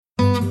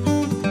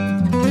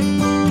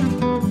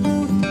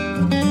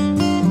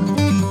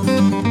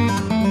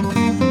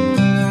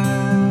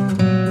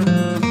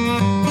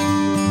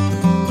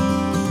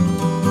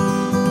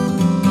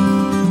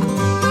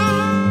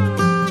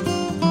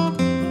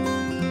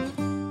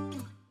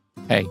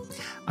Hey,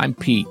 I'm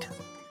Pete.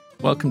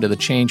 Welcome to the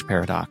Change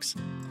Paradox.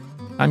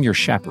 I'm your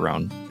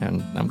chaperone,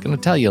 and I'm going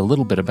to tell you a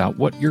little bit about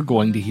what you're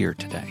going to hear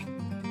today.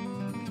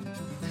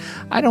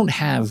 I don't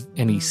have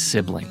any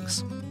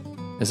siblings.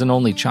 As an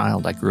only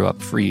child, I grew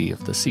up free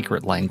of the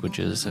secret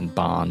languages and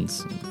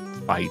bonds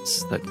and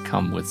fights that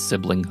come with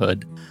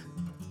siblinghood.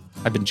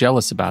 I've been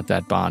jealous about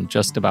that bond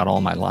just about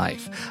all my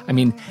life. I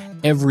mean,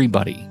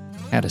 everybody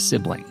had a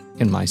sibling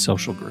in my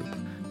social group.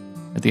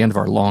 At the end of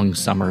our long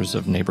summers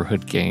of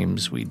neighborhood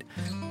games, we'd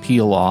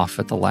peel off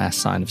at the last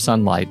sign of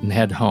sunlight and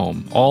head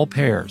home, all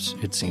pairs,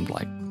 it seemed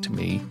like to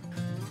me.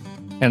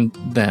 And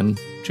then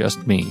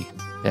just me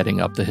heading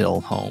up the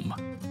hill home.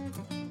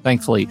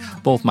 Thankfully,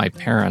 both my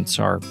parents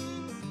are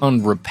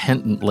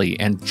unrepentantly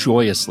and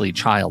joyously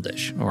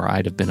childish, or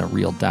I'd have been a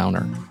real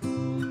downer.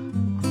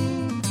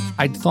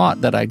 I'd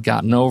thought that I'd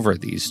gotten over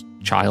these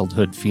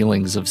childhood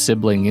feelings of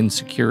sibling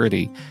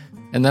insecurity,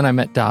 and then I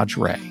met Dodge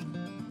Ray.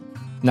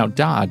 Now,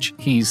 Dodge,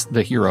 he's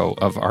the hero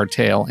of our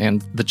tale,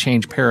 and The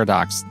Change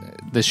Paradox,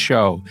 this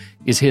show,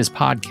 is his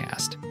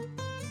podcast.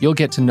 You'll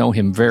get to know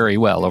him very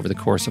well over the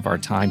course of our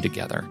time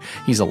together.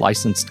 He's a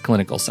licensed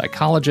clinical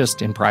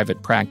psychologist in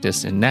private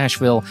practice in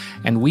Nashville,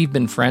 and we've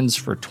been friends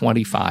for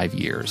 25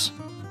 years.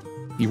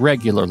 He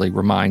regularly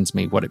reminds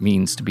me what it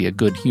means to be a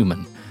good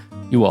human.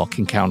 You all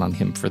can count on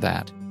him for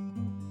that.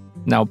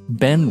 Now,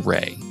 Ben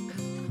Ray.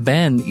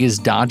 Ben is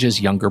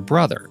Dodge's younger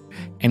brother,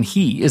 and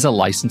he is a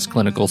licensed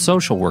clinical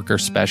social worker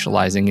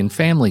specializing in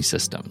family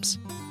systems.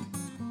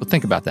 But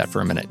think about that for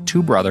a minute.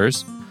 Two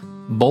brothers,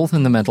 both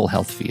in the mental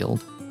health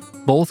field,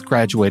 both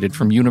graduated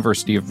from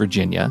University of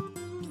Virginia.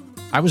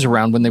 I was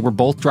around when they were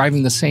both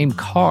driving the same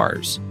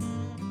cars.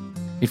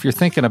 If you're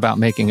thinking about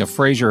making a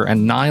Frasier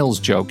and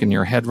Niles joke in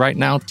your head right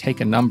now,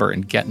 take a number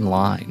and get in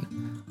line.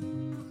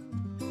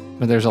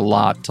 But there's a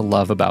lot to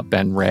love about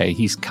Ben Ray.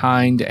 He's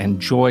kind and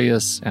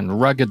joyous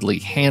and ruggedly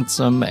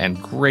handsome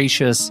and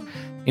gracious.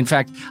 In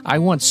fact, I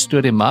once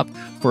stood him up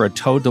for a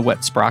Toad the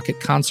Wet Sprocket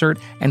concert,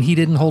 and he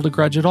didn't hold a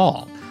grudge at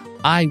all.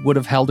 I would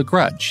have held a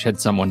grudge had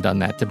someone done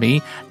that to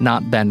me,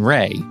 not Ben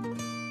Ray.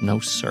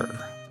 No, sir.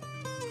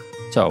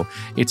 So,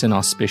 it's an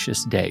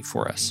auspicious day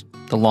for us,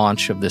 the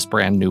launch of this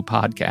brand new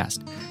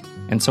podcast.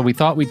 And so we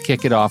thought we'd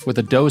kick it off with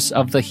a dose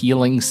of the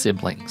healing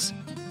siblings.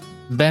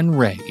 Ben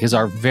Ray is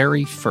our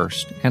very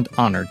first and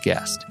honored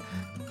guest.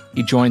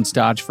 He joins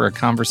Dodge for a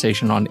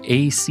conversation on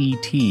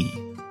ACT.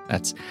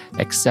 That's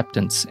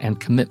acceptance and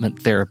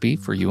commitment therapy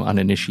for you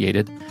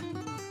uninitiated.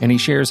 And he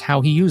shares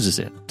how he uses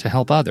it to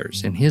help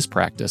others in his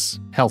practice,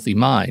 Healthy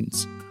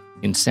Minds,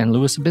 in San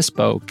Luis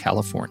Obispo,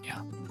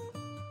 California.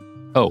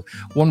 Oh,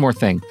 one more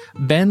thing.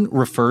 Ben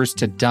refers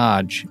to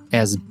Dodge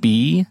as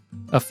B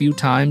a few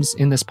times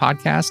in this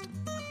podcast.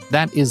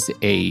 That is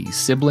a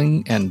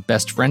sibling and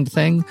best friend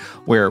thing,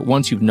 where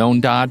once you've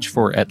known Dodge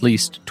for at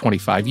least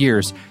 25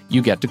 years,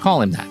 you get to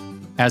call him that.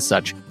 As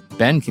such,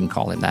 Ben can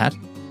call him that.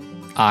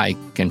 I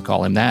can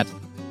call him that.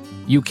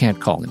 You can't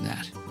call him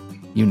that.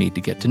 You need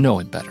to get to know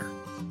him better.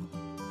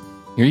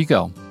 Here you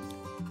go.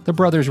 The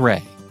Brothers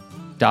Ray,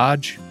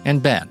 Dodge,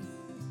 and Ben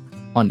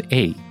on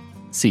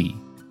ACT.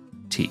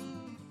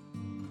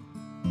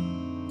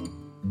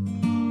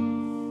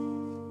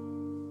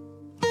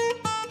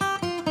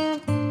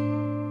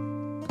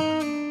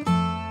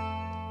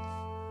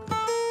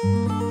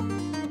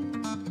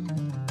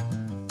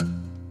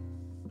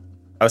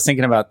 I was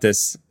thinking about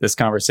this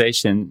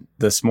conversation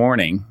this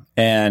morning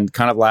and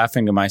kind of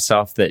laughing to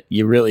myself that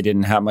you really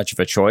didn't have much of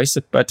a choice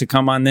but to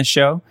come on this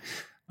show,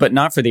 but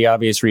not for the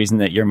obvious reason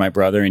that you're my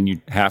brother and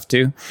you have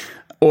to,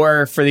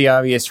 or for the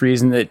obvious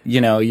reason that, you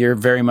know, you're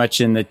very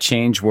much in the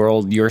change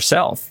world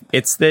yourself.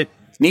 It's that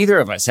neither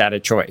of us had a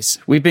choice.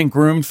 We've been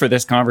groomed for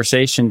this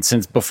conversation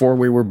since before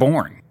we were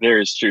born. There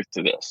is truth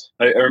to this.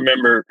 I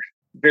remember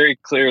very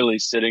clearly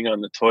sitting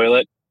on the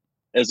toilet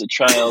as a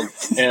child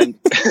and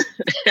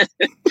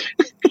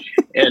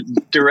and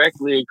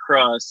directly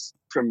across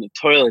from the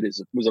toilet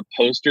was a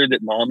poster that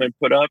Mom had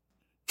put up,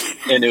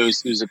 and it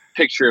was a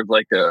picture of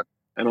like a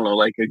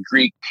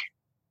Greek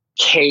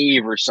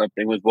cave or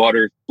something with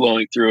water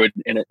flowing through it,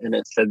 and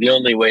it said the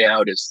only way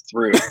out is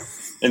through.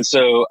 And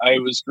so I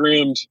was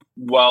groomed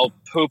while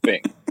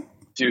pooping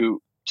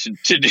to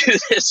do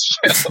this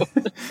show.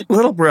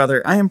 Little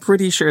brother, I am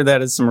pretty sure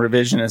that is some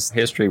revisionist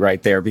history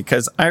right there,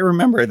 because I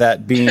remember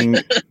that being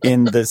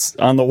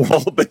on the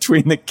wall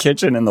between the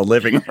kitchen and the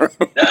living room.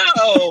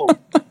 No!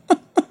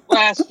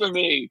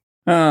 Blasphemy!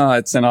 Oh,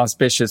 it's an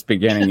auspicious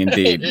beginning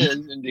indeed. It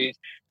is indeed.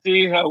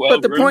 See how well.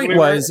 But the point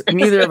was,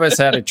 neither of us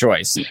had a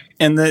choice.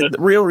 And the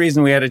real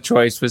reason we had a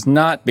choice was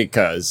not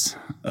because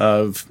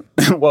of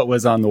what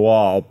was on the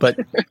wall, but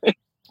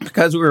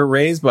because we were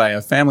raised by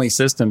a family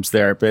systems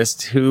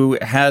therapist who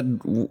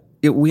had,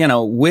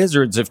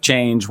 wizards of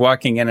change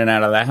walking in and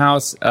out of the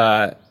house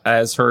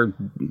as her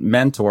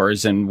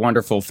mentors and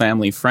wonderful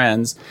family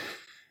friends.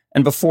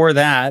 And before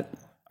that,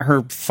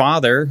 her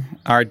father,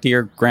 our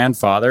dear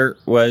grandfather,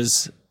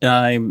 was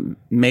a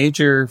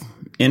major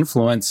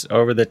influence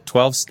over the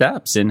 12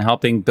 steps in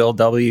helping Bill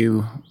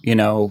W.,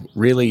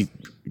 really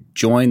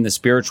join the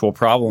spiritual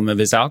problem of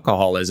his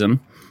alcoholism.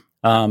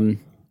 And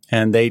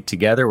they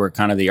together were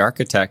kind of the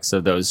architects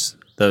of those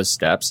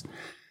steps.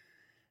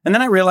 And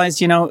then I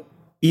realized,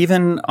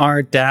 even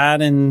our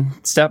dad and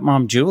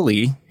stepmom,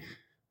 Julie,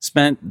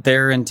 spent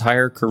their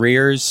entire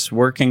careers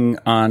working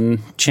on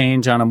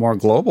change on a more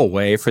global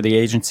way for the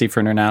Agency for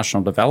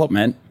International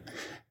Development.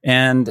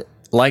 And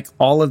like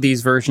all of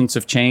these versions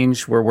of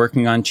change, we're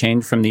working on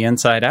change from the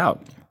inside out.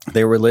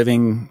 They were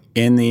living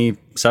in the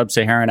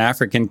sub-Saharan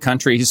African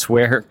countries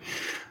where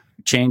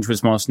change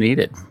was most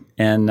needed.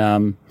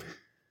 And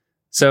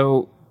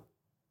so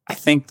I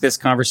think this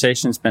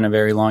conversation has been a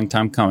very long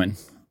time coming.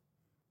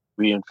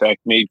 We, in fact,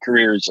 made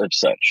careers of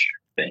such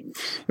things.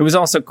 It was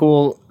also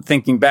cool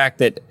thinking back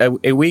that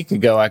a week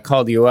ago, I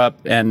called you up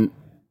and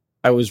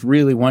I was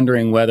really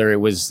wondering whether it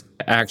was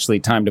actually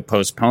time to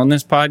postpone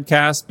this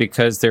podcast,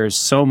 because there's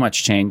so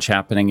much change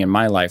happening in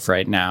my life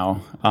right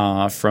now,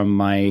 from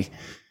my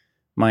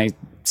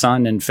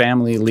son and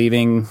family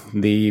leaving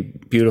the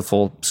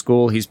beautiful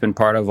school he's been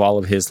part of all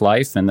of his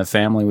life and the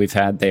family we've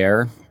had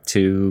there,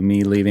 to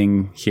me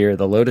leaving here,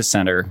 the Lotus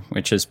Center,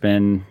 which has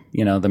been,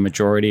 the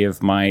majority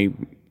of my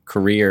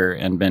career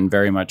and been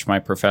very much my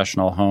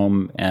professional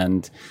home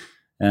and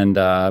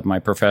my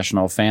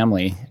professional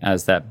family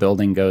as that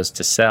building goes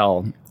to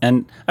sell.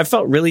 And I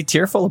felt really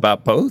tearful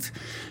about both.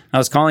 I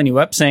was calling you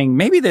up saying,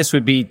 maybe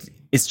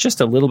it's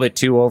just a little bit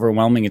too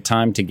overwhelming a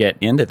time to get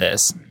into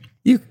this.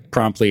 You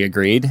promptly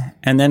agreed.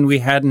 And then we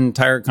had an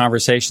entire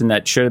conversation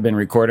that should have been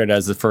recorded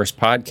as the first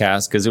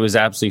podcast, because it was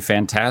absolutely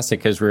fantastic,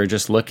 because we were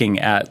just looking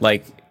at,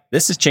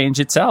 this is change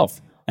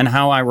itself. And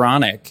how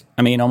ironic,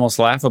 almost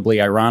laughably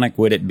ironic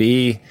would it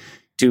be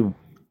to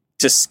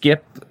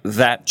skip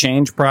that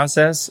change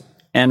process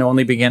and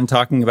only begin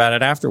talking about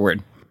it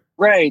afterward.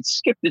 Right.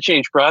 Skip the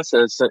change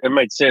process. I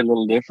might say a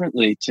little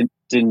differently, to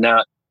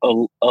not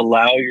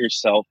allow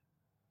yourself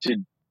to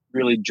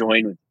really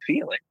join with the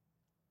feeling.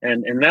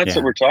 And that's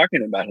what we're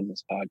talking about in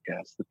this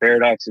podcast. The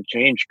paradox of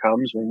change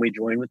comes when we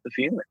join with the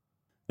feeling.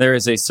 There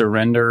is a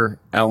surrender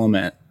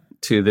element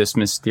to this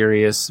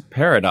mysterious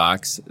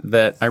paradox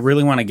that I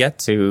really want to get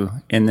to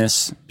in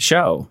this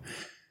show.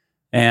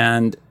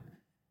 And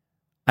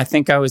I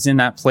think I was in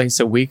that place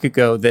a week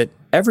ago that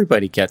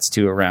everybody gets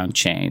to around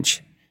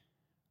change,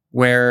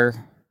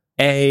 where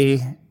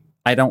I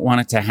don't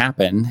want it to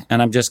happen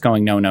and I'm just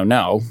going,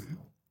 no.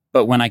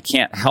 But when I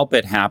can't help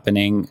it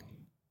happening,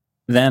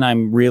 then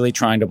I'm really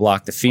trying to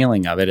block the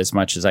feeling of it as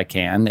much as I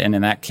can. And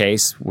in that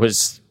case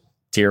was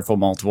tearful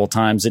multiple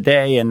times a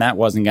day, and that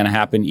wasn't going to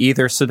happen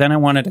either. So then I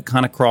wanted to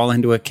kind of crawl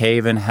into a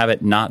cave and have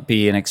it not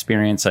be an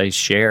experience I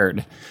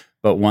shared,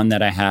 but one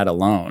that I had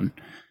alone.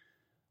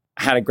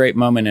 I had a great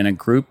moment in a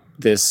group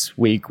this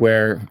week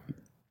where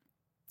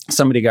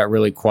somebody got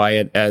really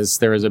quiet as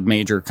there was a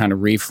major kind of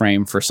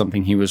reframe for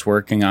something he was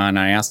working on.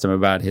 I asked him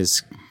about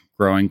his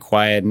growing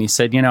quiet, and he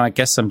said, I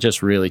guess I'm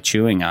just really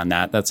chewing on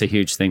that. That's a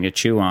huge thing to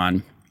chew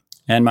on.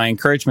 And my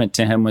encouragement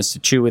to him was to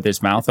chew with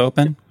his mouth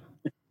open.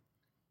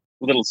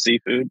 Little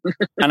seafood.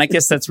 And I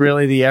guess that's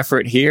really the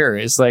effort here,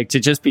 is to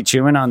just be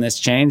chewing on this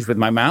change with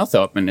my mouth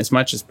open as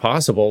much as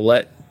possible.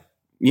 Let,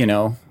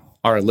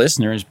 our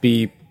listeners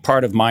be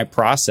part of my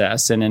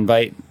process and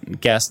invite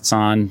guests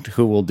on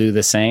who will do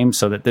the same,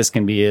 so that this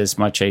can be as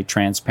much a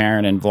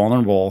transparent and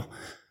vulnerable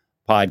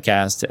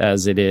podcast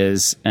as it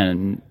is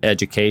an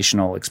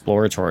educational,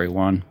 exploratory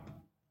one.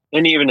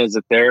 And even as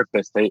a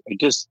therapist, I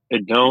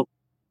don't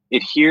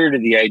adhere to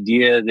the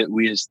idea that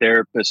we as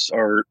therapists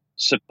are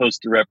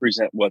supposed to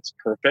represent what's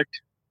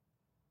perfect,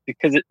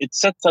 because it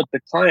sets up the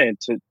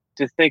client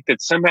to think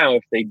that somehow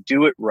if they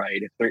do it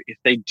right, if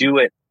they do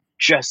it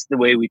just the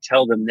way we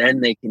tell them,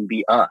 then they can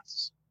be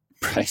us.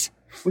 Right.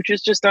 Which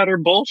is just utter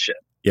bullshit.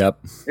 Yep.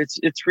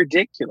 It's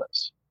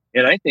ridiculous.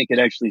 And I think it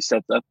actually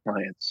sets up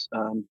clients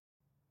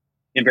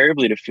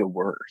invariably to feel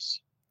worse.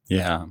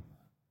 Yeah.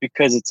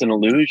 Because it's an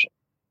illusion.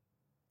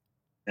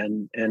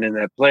 And in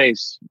that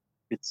place,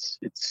 it's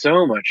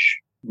so much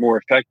more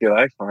effective,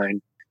 I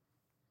find,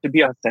 to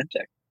be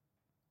authentic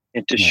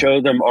and to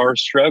show them our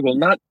struggle,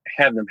 not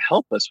have them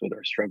help us with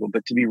our struggle,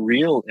 but to be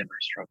real in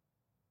our struggle.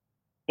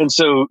 And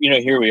so,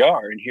 here we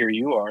are, and here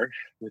you are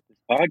with this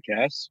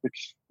podcast,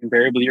 which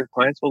invariably your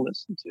clients will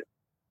listen to.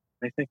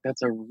 I think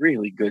that's a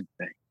really good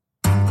thing.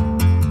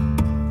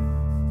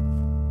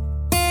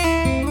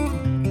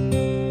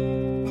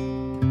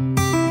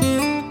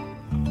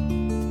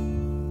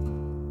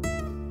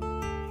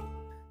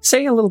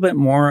 Say a little bit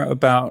more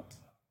about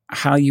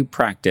how you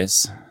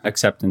practice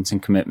acceptance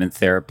and commitment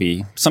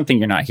therapy, something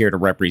you're not here to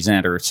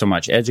represent or so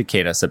much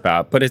educate us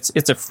about, but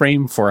it's a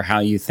frame for how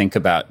you think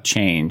about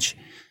change.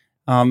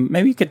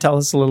 Maybe you could tell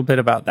us a little bit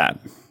about that.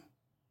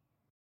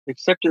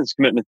 Acceptance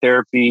commitment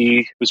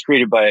therapy was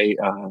created by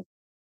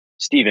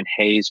Stephen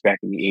Hayes back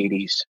in the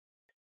 80s.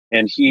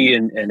 And he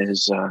and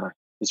his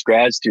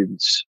grad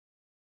students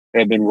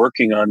have been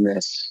working on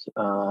this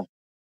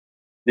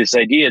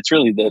idea. It's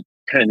really the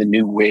kind of the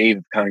new wave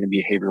of cognitive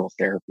behavioral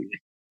therapy,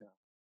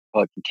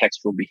 called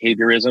contextual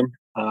behaviorism.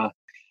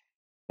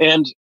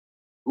 And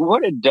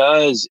what it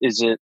does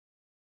is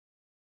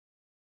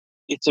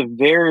it's a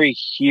very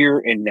here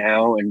and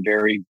now and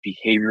very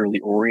behaviorally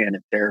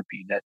oriented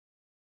therapy that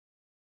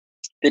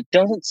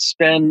doesn't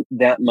spend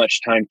that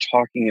much time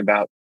talking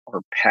about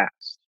our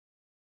past.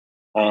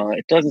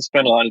 It doesn't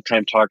spend a lot of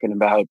time talking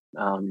about,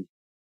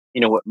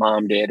 what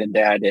mom did and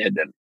dad did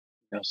and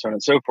so on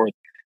and so forth.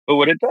 But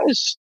what it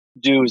does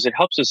do is it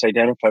helps us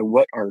identify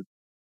what are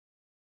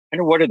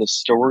the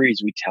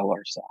stories we tell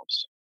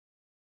ourselves.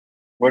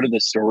 What are the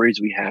stories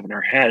we have in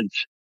our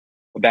heads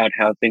about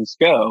how things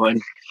go?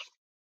 And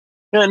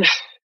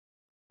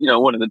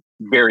one of the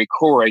very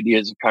core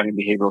ideas of cognitive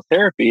behavioral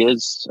therapy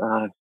is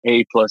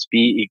A plus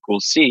B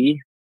equals C.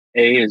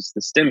 A is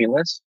the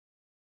stimulus,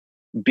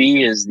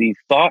 B is the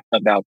thought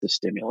about the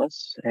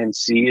stimulus, and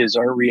C is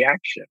our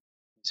reaction.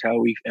 It's how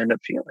we end up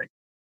feeling.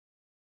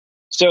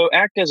 So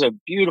ACT does a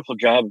beautiful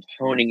job of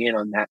honing in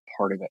on that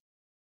part of it.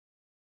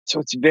 So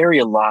it's very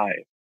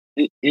alive.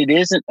 It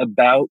isn't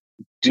about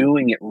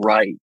doing it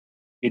right.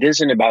 It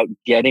isn't about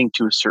getting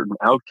to a certain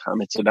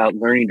outcome. It's about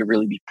learning to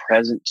really be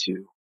present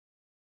to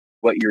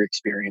what you're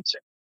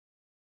experiencing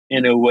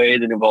in a way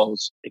that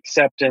involves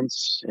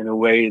acceptance, in a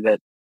way that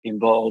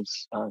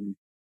involves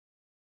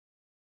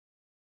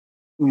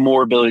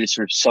more ability to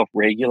sort of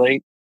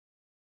self-regulate.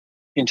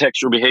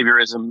 Contextual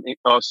behaviorism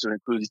also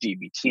includes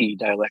DBT,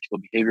 dialectical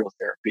behavioral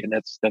therapy, and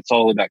that's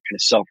all about kind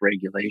of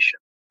self-regulation,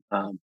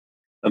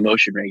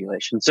 emotion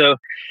regulation. So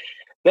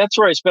that's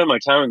where I spend my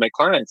time with my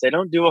clients. I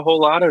don't do a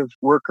whole lot of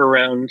work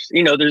around,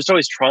 there's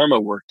always trauma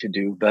work to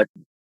do, but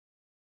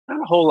not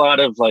a whole lot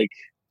of like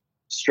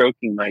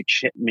stroking my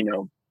chin,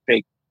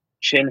 fake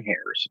chin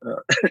hairs.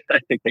 I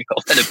think they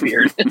call that a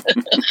beard.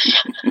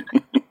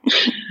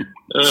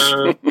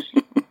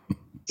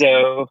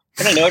 So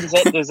I don't know.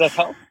 Does that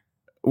help?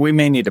 We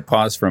may need to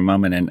pause for a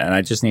moment, and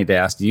I just need to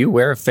ask: do you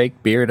wear a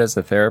fake beard as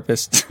a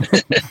therapist?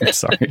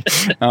 Sorry,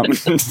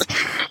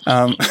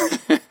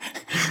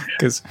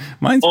 because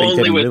mine's been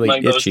getting really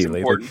itchy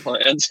lately. Only with my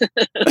most important clients.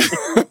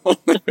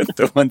 Only with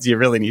the ones you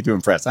really need to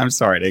impress. I'm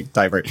sorry to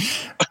divert.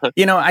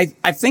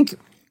 I think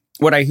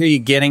what I hear you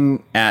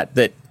getting at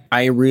that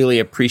I really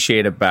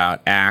appreciate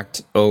about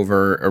ACT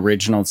over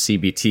original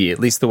CBT, at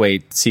least the way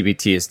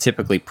CBT is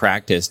typically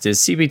practiced, is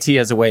CBT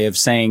as a way of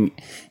saying,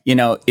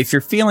 if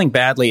you're feeling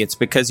badly, it's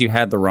because you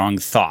had the wrong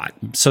thought.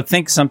 So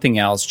think something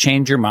else,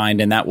 change your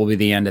mind, and that will be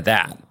the end of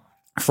that.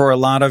 For a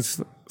lot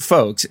of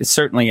folks,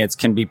 it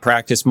can be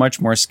practiced much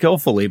more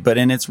skillfully, but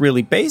in its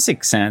really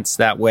basic sense,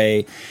 that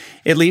way,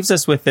 it leaves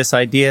us with this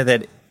idea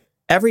that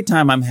every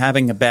time I'm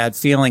having a bad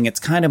feeling, it's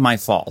kind of my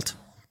fault.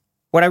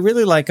 What I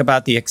really like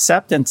about the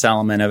acceptance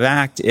element of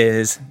ACT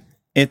is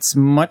it's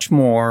much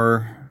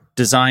more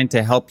designed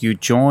to help you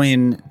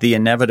join the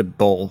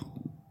inevitable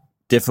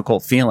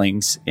difficult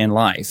feelings in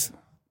life,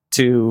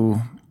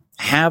 to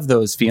have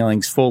those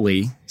feelings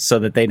fully so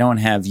that they don't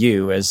have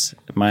you. As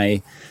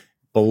my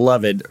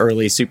beloved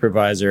early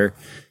supervisor,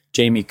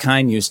 Jamie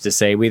Kine, used to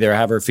say, we either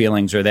have our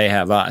feelings or they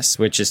have us,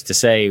 which is to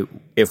say,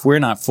 if we're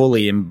not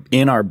fully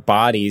in our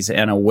bodies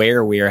and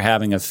aware we are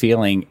having a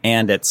feeling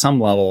and at some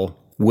level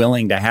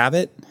willing to have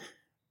it,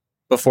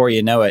 before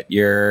you know it,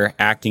 you're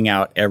acting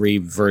out every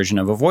version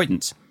of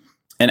avoidance.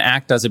 And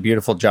ACT does a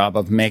beautiful job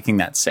of making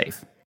that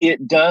safe.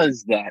 It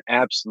does that,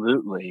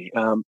 absolutely.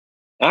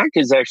 ACT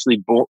is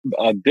actually built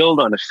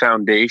on a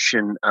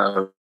foundation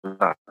of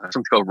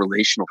something called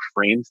relational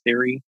frame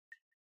theory.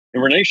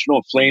 And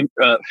relational frame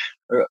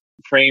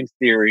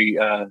theory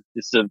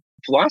is a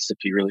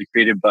philosophy really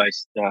created by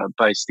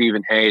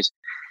Stephen Hayes,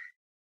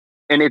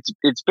 and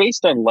it's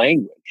based on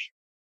language.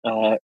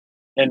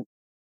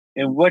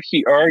 And what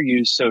he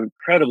argues so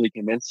incredibly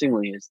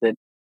convincingly is that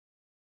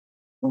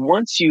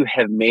once you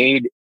have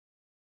made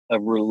a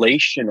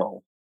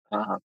relational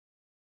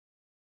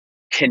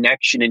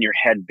connection in your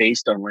head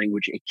based on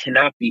language, it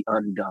cannot be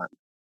undone.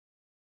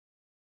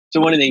 So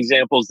one of the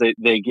examples that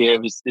they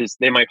give is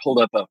they might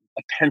hold up a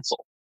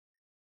pencil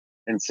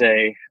and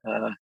say,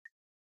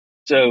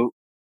 so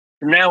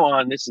from now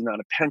on, this is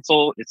not a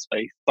pencil, it's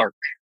a thark.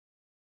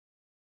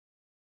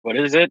 What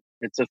is it?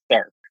 It's a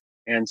thark.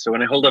 And so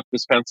when I hold up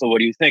this pencil, what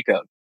do you think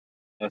of?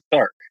 A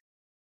thark.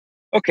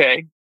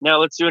 Okay, now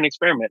let's do an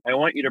experiment. I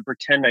want you to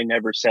pretend I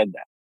never said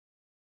that.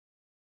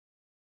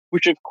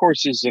 Which of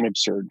course is an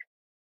absurd.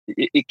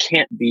 It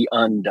can't be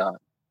undone.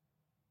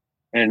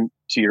 And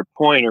to your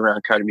point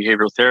around cognitive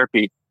behavioral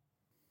therapy,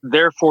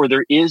 therefore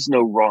there is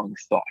no wrong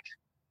thought.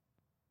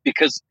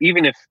 Because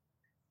even if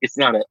it's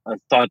not a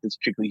thought that's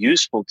particularly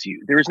useful to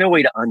you, there is no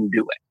way to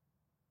undo it.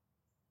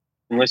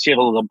 Unless you have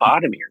a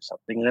lobotomy or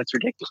something, and that's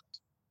ridiculous.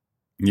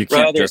 You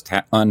can't just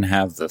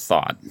unhave the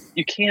thought.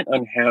 You can't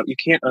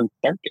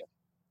unthark it.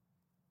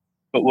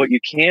 But what you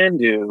can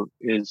do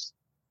is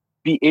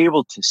be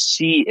able to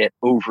see it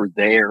over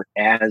there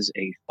as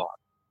a thought.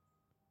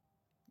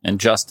 And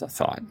just a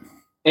thought.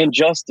 And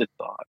just a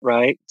thought,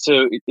 right?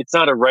 So it's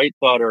not a right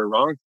thought or a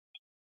wrong thought.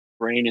 The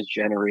brain is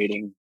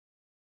generating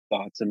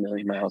thoughts a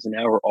million miles an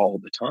hour all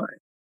the time.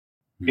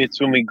 Mm-hmm. It's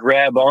when we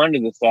grab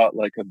onto the thought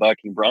like a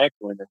bucking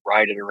bronco and then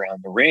ride it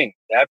around the ring,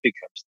 that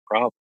becomes the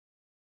problem.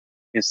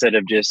 Instead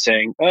of just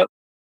saying, oh,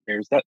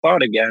 there's that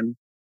thought again.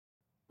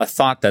 a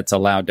thought that's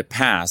allowed to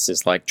pass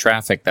is like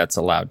traffic that's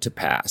allowed to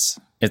pass.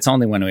 It's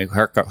only when we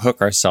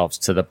hook ourselves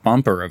to the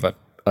bumper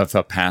of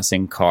a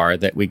passing car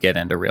that we get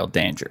into real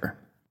danger.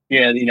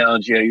 Yeah, the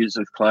analogy I use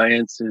with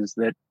clients is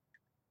that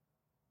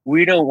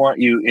we don't want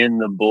you in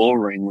the bull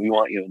ring. We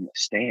want you in the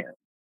stand.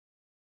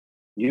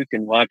 You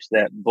can watch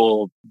that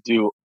bull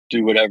do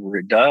whatever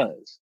it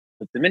does.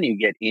 But the minute you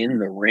get in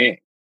the ring,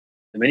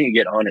 the minute you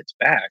get on its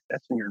back,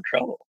 that's when you're in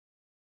trouble.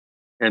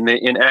 And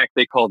in ACT,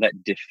 they call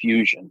that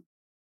diffusion.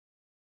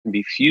 It can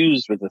be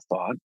fused with a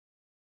thought.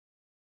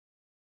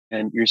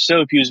 And you're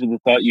so fused with the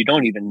thought, you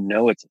don't even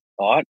know it's a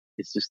thought.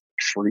 It's just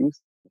truth,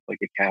 like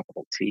a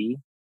capital T.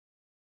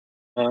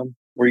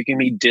 Or you can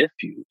be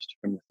diffused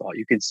from the thought.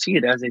 You can see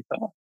it as a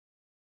thought.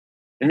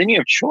 And then you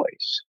have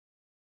choice.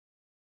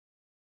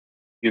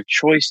 You have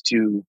choice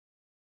to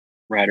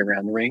ride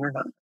around the ring or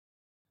not.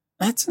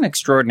 That's an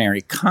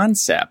extraordinary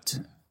concept.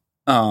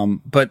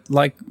 But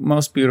like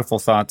most beautiful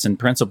thoughts and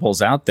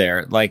principles out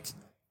there, like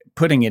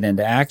putting it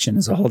into action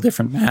is a whole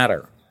different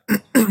matter.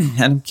 And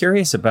I'm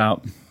curious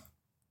about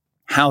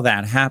how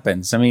that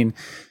happens. I mean,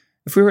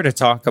 if we were to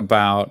talk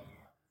about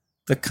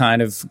the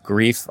kind of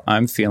grief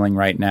I'm feeling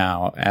right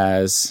now,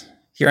 as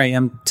here I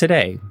am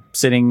today,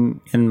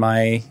 sitting in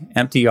my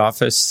empty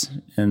office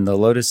in the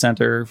Lotus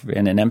Center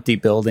in an empty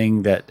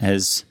building that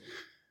has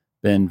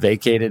been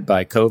vacated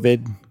by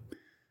COVID,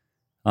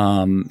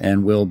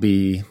 and will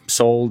be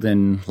sold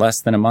in less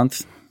than a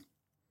month,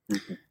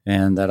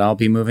 and that I'll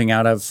be moving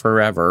out of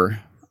forever.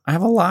 I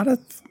have a lot of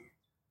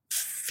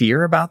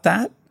fear about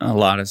that, a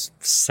lot of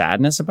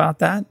sadness about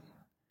that.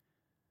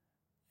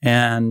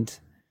 And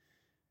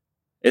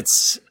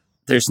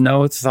there's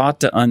no thought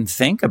to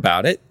unthink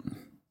about it.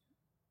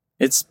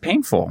 It's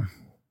painful.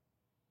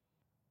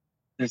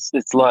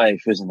 It's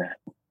life, isn't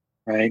it?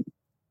 Right?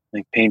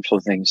 Like painful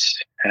things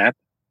happen.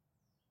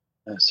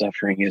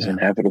 Suffering is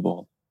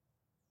inevitable.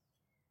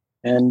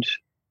 And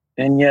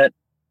yet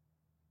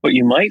what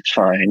you might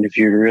find if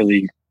you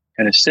really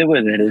kind of sit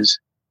with it is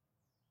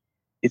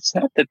it's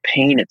not the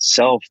pain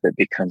itself that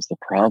becomes the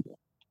problem.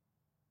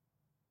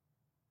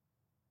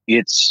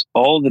 It's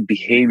all the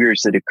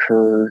behaviors that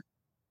occur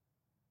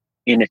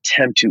in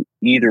attempt to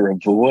either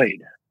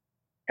avoid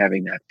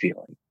having that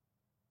feeling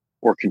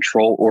or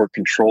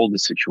control the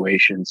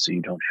situation so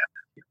you don't have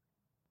that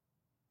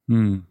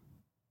feeling.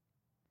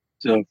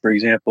 So, for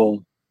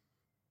example,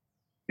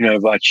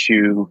 I've watched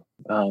you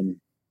kind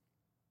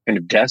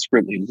of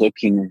desperately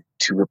looking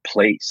to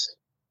replace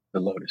the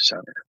Lotus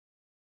Center.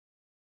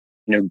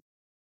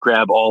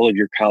 Grab all of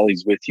your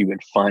colleagues with you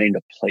and find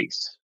a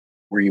place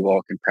where you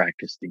all can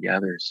practice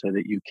together so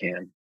that you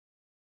can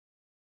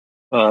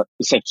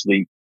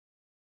essentially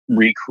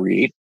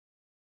recreate,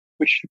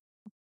 which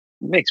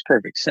makes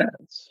perfect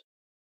sense.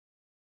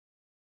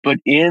 But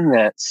in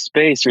that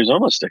space, there's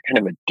almost a kind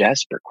of a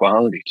desperate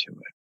quality to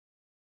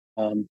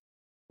it,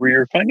 where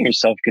you're finding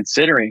yourself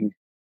considering,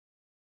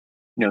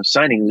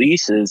 signing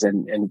leases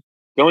and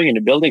going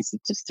into buildings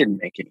that just didn't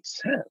make any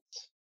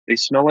sense. They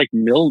smell like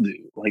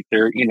mildew, like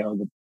they're,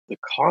 the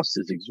cost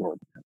is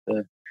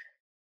exorbitant.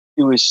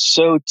 It was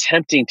so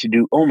tempting to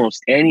do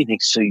almost anything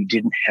so you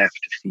didn't have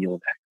to feel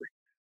that grief.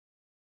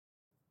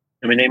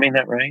 Am I naming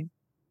that right?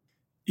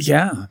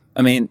 Yeah.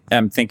 I mean,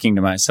 I'm thinking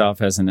to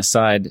myself as an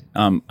aside,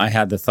 I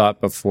had the thought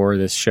before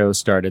this show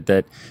started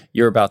that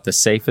you're about the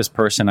safest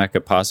person I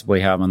could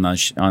possibly have on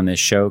this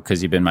show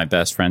because you've been my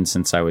best friend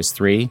since I was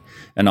 3,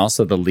 and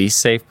also the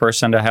least safe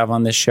person to have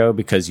on this show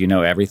because you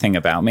know everything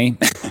about me.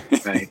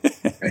 Right.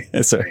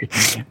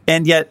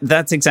 And yet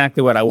that's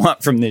exactly what I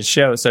want from this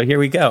show. So here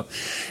we go.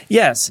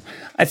 Yes,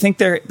 I think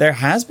there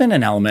has been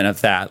an element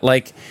of that.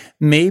 Like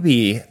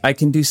maybe I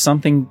can do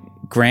something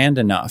grand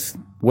enough,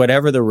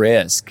 whatever the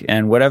risk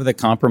and whatever the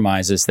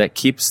compromises, that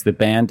keeps the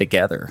band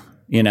together,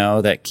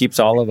 that keeps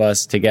all of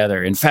us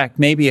together. In fact,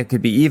 maybe it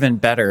could be even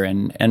better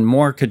and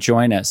more could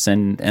join us.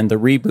 And the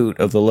reboot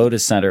of the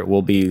Lotus Center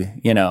will be,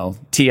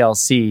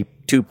 TLC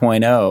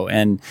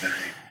 2.0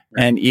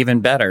 and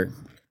even better.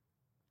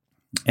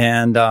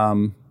 And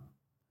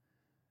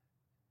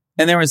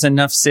there was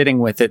enough sitting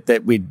with it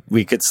that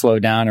we could slow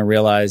down and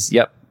realize,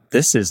 yep,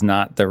 this is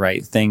not the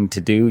right thing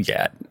to do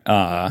yet.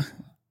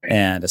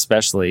 And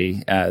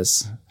especially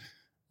as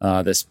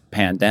this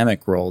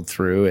pandemic rolled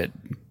through, it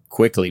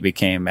quickly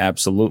became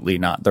absolutely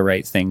not the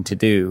right thing to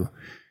do.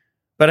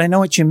 But I know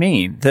what you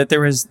mean, that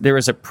there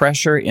was a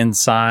pressure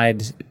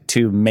inside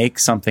to make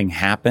something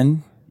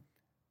happen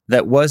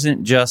that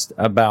wasn't just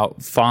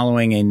about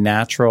following a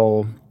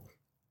natural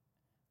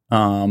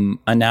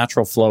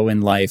flow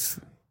in life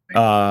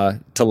to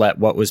let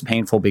what was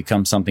painful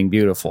become something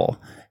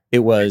beautiful. It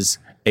was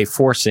a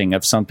forcing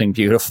of something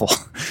beautiful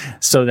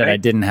so that I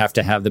didn't have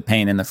to have the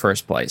pain in the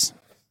first place.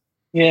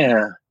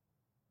 Yeah.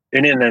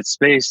 And in that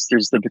space,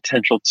 there's the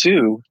potential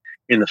too,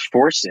 in the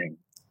forcing,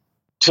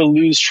 to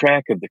lose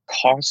track of the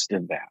cost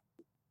of that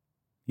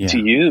to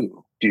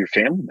you, to your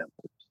family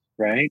members,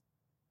 right?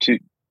 To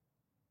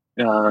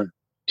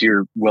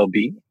your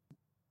well-being.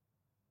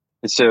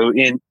 And so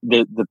in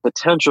the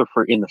potential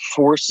for in the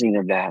forcing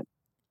of that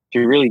to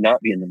really not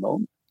be in the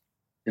moment.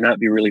 to not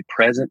be really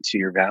present to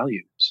your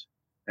values,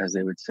 as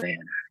they would say.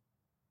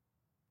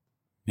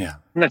 Yeah.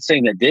 I'm not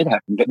saying that did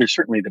happen, but there's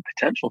certainly the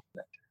potential for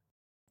that.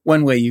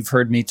 One way you've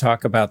heard me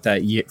talk about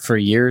that for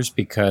years,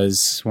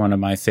 because one of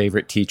my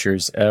favorite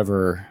teachers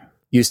ever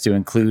used to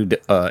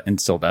include,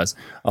 and still does,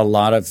 a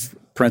lot of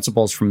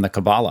principles from the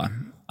Kabbalah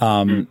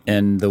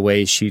and the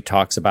way she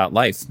talks about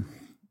life.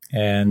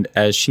 And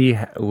as she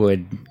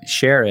would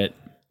share it,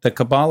 the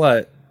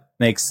Kabbalah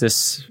makes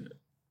this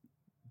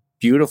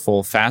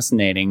beautiful,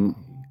 fascinating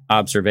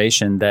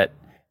observation that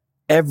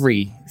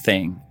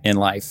everything in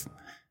life,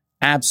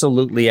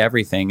 absolutely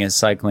everything, is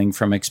cycling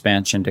from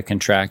expansion to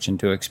contraction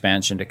to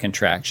expansion to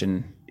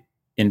contraction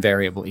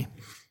invariably.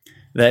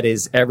 That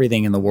is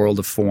everything in the world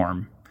of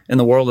form. In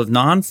the world of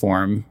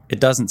non-form, it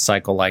doesn't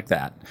cycle like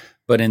that.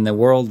 But in the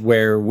world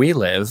where we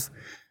live,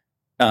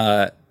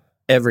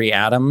 every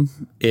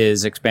atom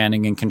is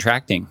expanding and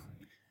contracting.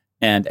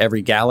 And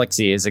every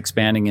galaxy is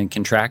expanding and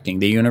contracting.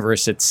 The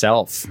universe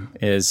itself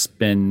has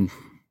been,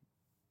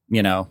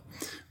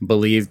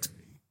 believed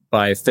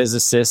by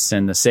physicists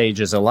and the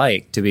sages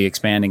alike to be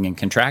expanding and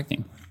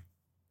contracting.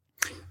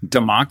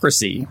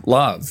 Democracy,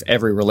 love,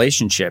 every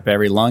relationship,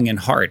 every lung and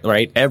heart,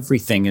 right?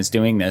 Everything is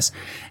doing this.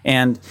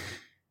 And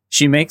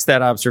she makes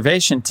that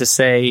observation to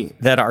say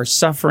that our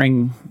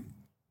suffering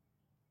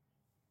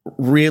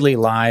really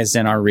lies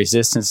in our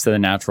resistance to the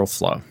natural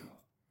flow.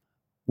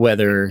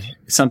 Whether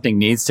something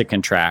needs to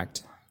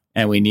contract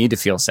and we need to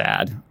feel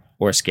sad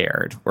or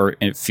scared or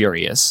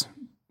furious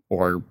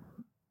or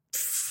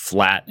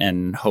flat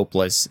and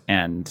hopeless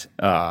and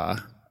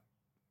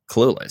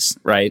clueless,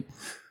 right?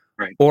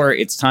 Right. Or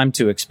it's time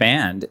to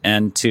expand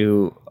and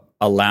to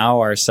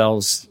allow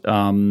ourselves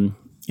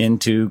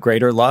into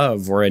greater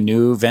love or a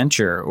new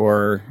venture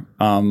or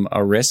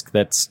a risk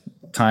that's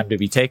time to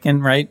be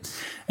taken, right?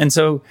 And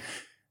so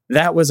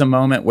that was a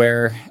moment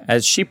where,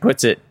 as she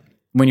puts it,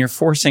 when you're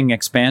forcing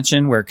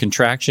expansion where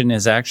contraction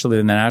is actually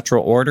the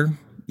natural order,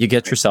 you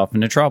get yourself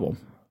into trouble.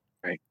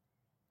 Right.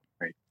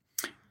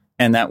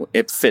 And that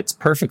it fits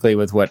perfectly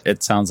with what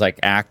it sounds like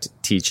ACT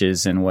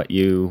teaches and what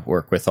you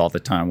work with all the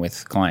time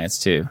with clients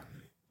too.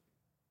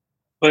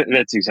 But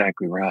that's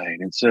exactly right.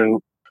 And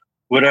so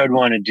what I'd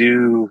want to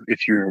do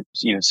if you're,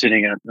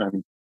 sitting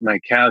on my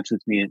couch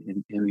with me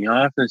in the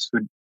office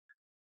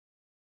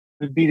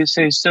would be to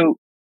say, so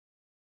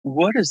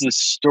what is the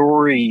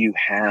story you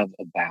have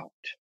about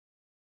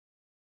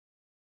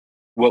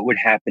what would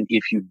happen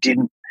if you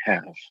didn't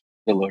have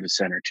the Lotus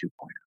Center 2.0?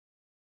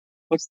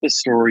 What's the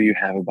story you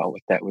have about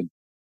what that would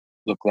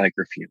look like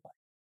or feel like?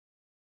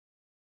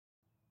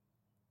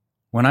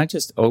 When I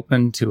just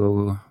open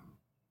to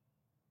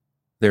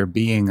there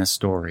being a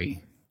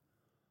story,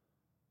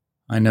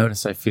 I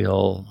notice I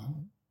feel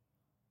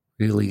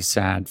really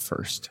sad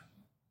first.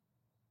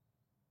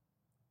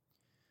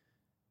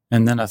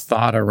 And then a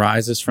thought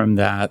arises from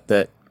that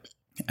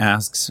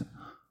asks,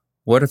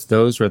 what if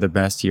those were the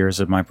best years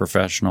of my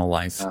professional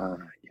life? Yeah.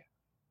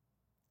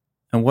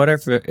 And what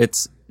if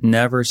it's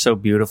never so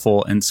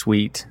beautiful and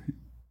sweet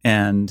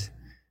and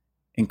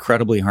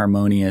incredibly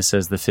harmonious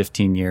as the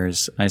 15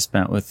 years I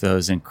spent with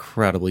those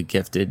incredibly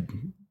gifted,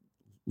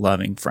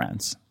 loving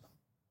friends?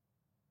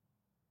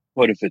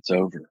 What if it's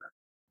over?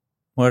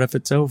 What if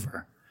it's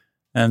over?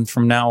 And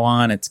from now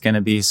on, it's going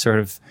to be sort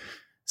of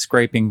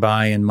scraping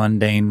by in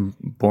mundane,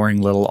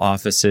 boring little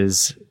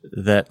offices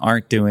that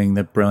aren't doing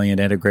the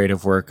brilliant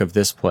integrative work of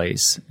this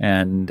place.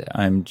 And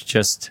I'm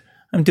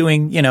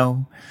doing,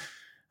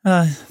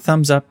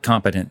 thumbs up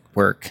competent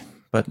work,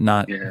 but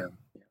not really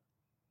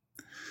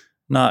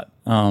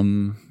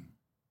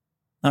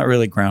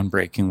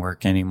groundbreaking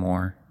work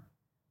anymore.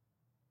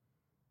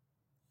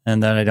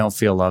 And that I don't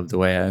feel loved the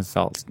way I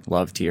felt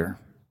loved here.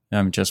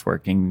 I'm just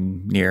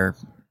working near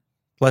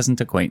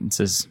pleasant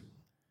acquaintances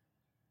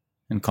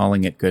and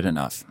calling it good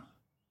enough.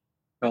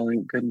 Calling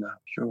it good enough,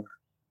 sure.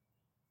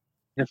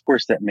 And of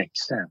course, that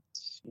makes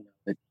sense.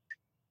 It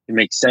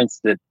makes sense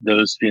that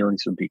those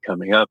feelings would be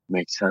coming up. It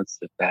makes sense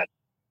that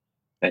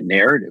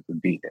narrative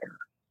would be there.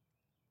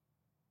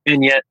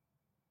 And yet,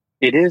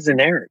 it is a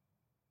narrative.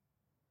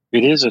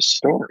 It is a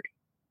story.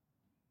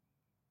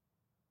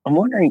 I'm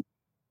wondering,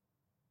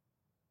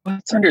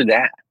 what's under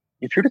that?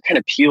 If you were to kind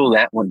of peel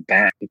that one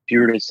back, if you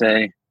were to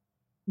say,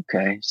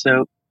 okay,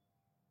 so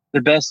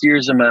the best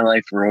years of my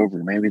life are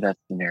over. Maybe that's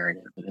the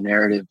narrative. But the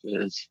narrative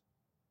is,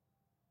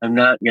 I'm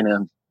not going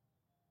to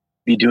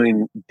be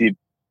doing the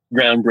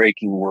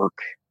groundbreaking work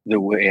the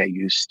way I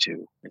used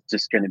to. It's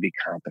just going to be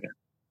competent.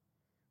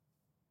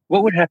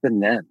 What would happen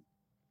then?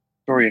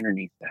 Story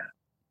underneath that.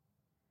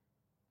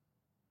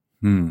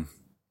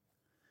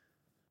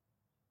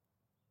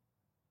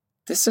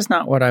 This is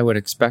not what I would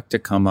expect to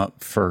come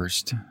up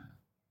first.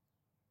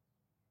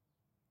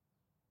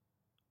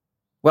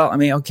 Well, I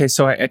mean, okay,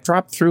 so I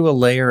dropped through a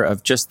layer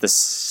of just the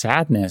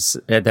sadness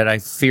that I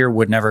fear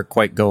would never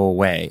quite go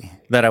away,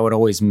 that I would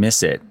always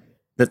miss it,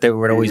 that there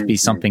would always be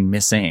something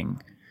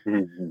missing.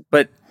 Mm-hmm.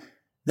 But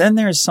then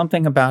there's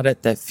something about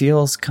it that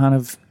feels kind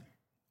of,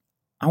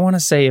 I want to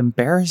say,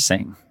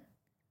 embarrassing.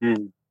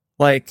 Mm.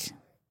 Like,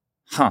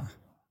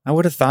 I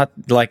would have thought,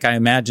 like, I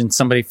imagined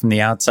somebody from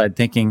the outside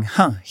thinking,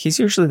 he's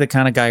usually the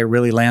kind of guy who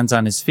really lands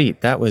on his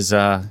feet. That was,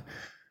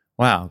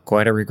 wow,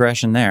 quite a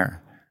regression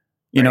there.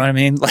 You know what I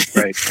mean? Like,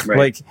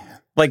 right.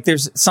 like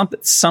there's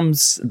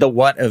the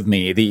what of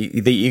me,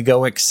 the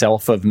egoic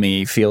self of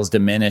me feels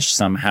diminished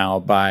somehow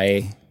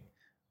by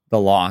the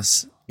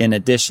loss, in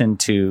addition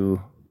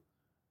to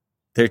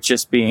there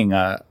just being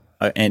an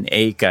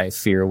ache I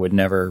fear would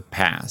never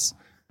pass.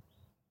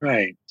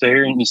 Right. So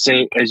hearing you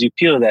say, as you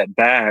peel that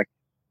back,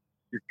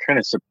 you're kind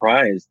of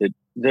surprised that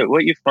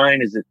what you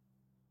find is that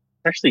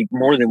actually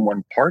more than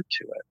one part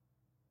to it.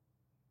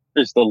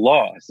 There's the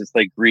loss. It's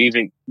like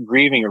grieving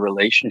a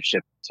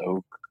relationship that's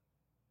over.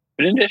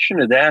 But in addition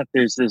to that,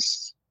 there's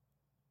this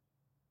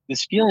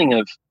feeling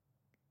of,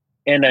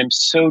 and I'm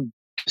so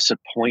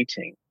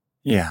disappointing.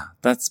 Yeah,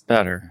 that's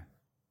better.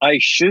 I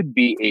should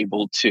be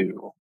able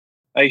to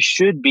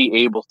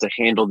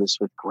handle this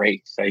with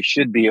grace. I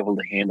should be able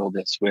to handle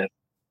this with,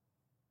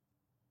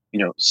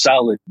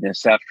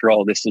 solidness. After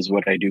all, this is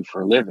what I do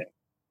for a living.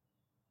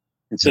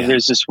 And so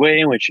there's this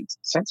way in which it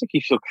sounds like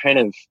you feel kind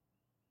of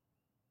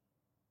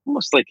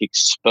almost like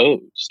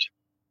exposed,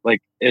 like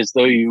as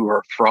though you were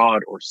a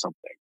fraud or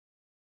something.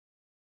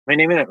 Am I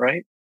naming that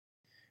right?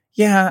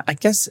 Yeah, I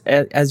guess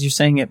as you're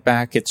saying it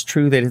back, it's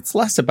true that it's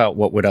less about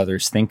what would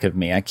others think of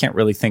me. I can't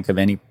really think of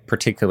any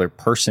particular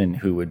person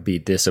who would be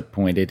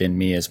disappointed in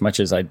me as much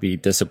as I'd be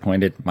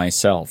disappointed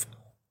myself.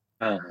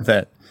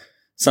 That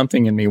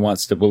something in me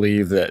wants to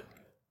believe that,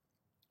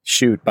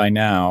 shoot, by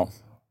now,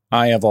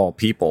 I of all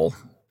people,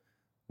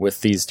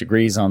 with these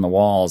degrees on the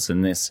walls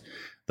and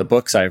the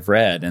books I've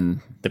read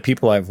and the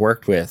people I've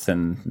worked with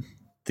and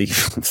the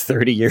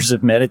 30 years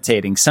of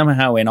meditating,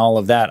 somehow in all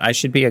of that, I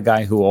should be a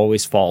guy who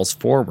always falls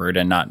forward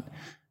and not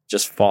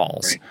just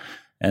falls. Right.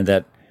 And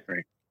that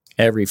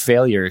every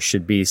failure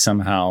should be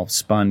somehow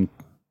spun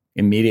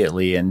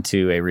immediately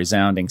into a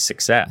resounding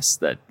success,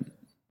 that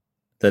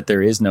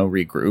there is no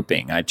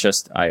regrouping.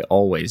 I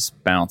always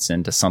bounce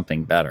into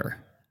something better.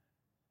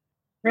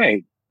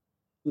 Right.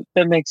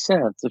 That makes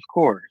sense, of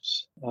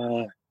course.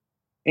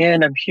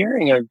 And I'm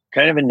hearing a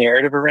kind of a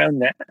narrative around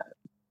that.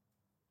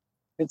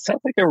 It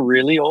sounds like a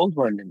really old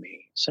one to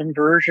me. Some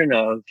version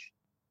of,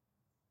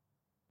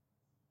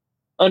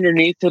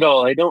 underneath it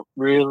all, I don't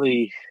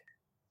really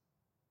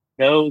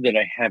know that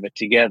I have it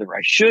together.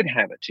 I should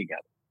have it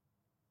together.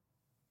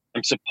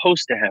 I'm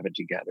supposed to have it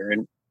together.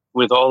 And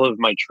with all of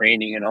my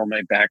training and all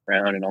my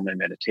background and all my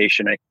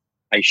meditation,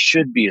 I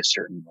should be a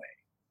certain way.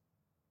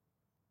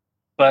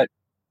 But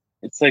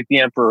it's like the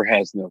emperor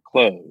has no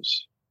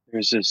clothes.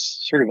 There's this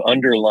sort of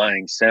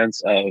underlying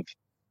sense of,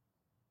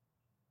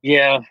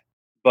 yeah,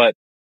 but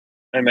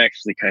I'm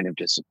actually kind of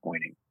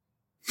disappointing.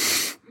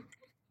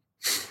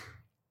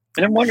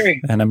 And I'm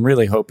wondering... And I'm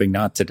really hoping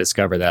not to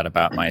discover that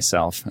about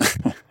myself.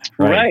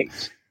 Right.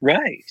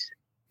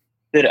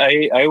 That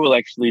I will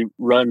actually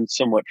run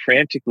somewhat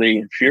frantically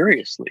and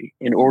furiously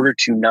in order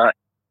to not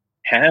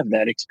have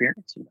that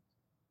experience.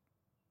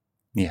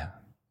 Yeah.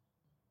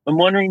 I'm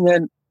wondering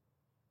then,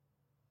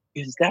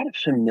 is that a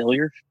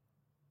familiar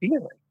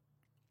feeling?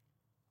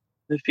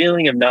 The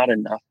feeling of not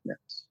enoughness.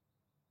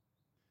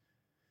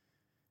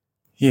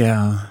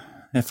 Yeah.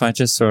 If I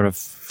just sort of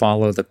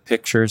follow the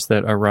pictures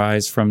that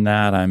arise from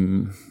that,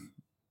 I'm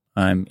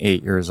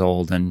 8 years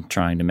old and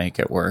trying to make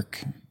it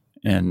work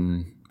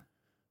in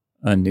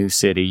a new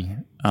city.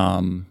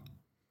 There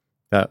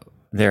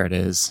it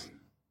is.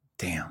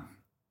 Damn.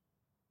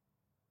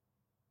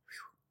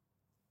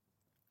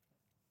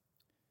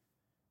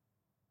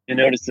 You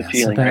notice the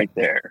feeling right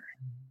there.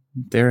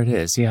 There it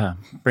is. Yeah.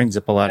 Brings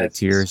up a lot of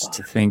tears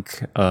to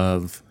think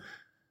of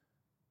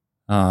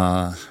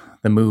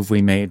the move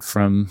we made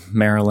from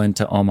Maryland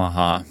to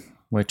Omaha,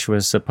 which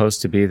was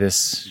supposed to be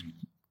this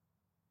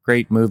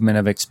great movement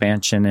of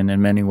expansion, and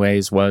in many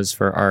ways was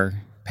for our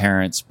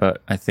parents,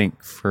 but I think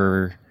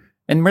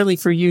and really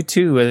for you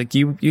too, like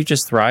you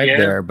just thrived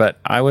there, but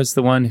I was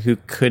the one who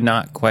could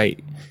not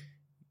quite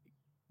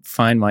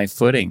find my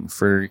footing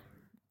for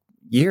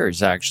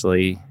years,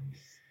 actually.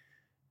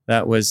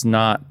 That was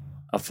not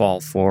a fall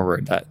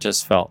forward. That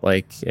just felt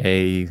like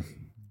a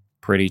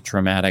pretty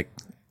traumatic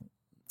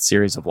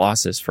series of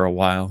losses for a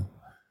while,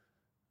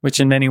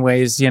 which in many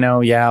ways,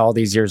 all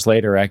these years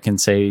later, I can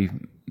say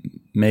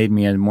made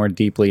me a more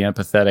deeply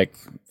empathetic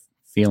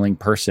feeling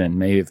person,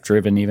 may have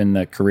driven even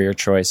the career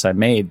choice I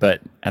made,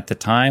 but at the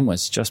time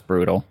was just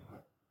brutal.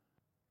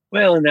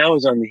 Well, and that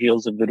was on the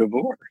heels of the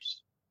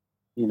divorce.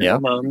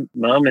 Mom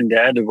and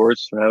dad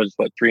divorced when I was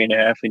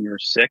 3.5 and you were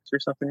 6 or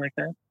something like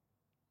that.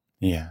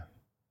 Yeah.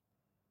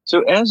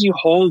 So as you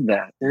hold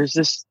that, there's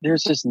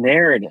this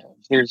narrative,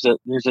 there's a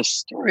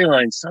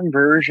storyline, some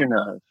version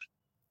of,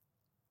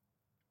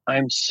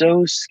 I'm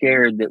so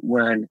scared that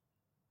when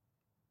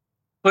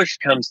push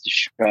comes to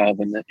shove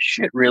and the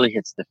shit really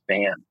hits the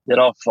fan, that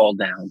I'll fall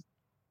down,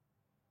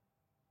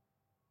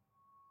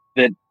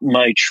 that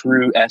my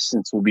true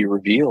essence will be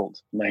revealed,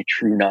 my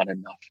true not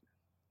enough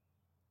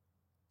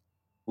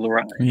will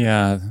arrive.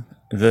 Yeah,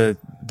 the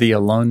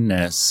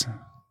aloneness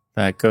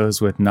that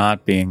goes with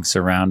not being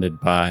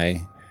surrounded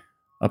by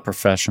a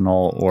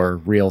professional or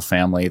real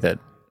family that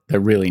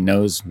really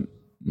knows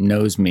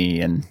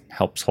me and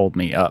helps hold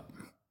me up.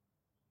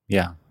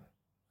 Yeah,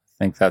 I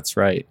think that's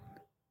right.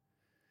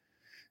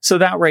 So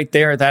that right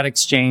there, that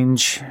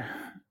exchange,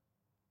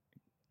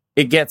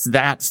 it gets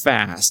that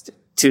fast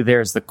to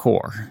there's the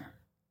core.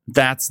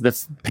 That's the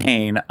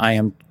pain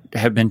I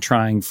have been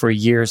trying for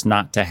years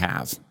not to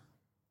have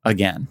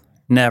again.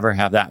 Never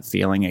have that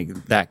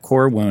feeling, that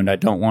core wound I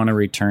don't want to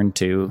return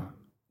to.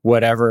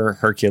 Whatever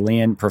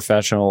Herculean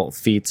professional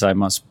feats I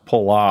must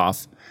pull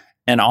off,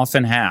 and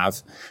often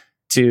have,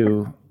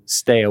 to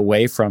stay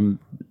away from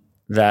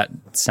that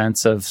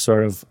sense of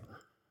sort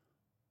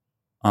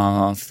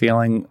of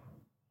feeling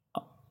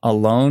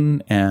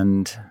alone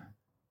and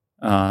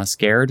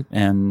scared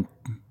and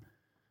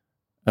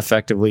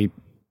effectively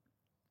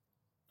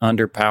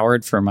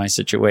underpowered for my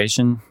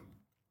situation,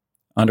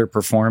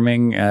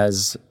 underperforming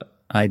as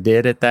I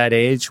did at that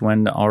age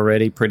when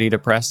already pretty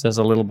depressed as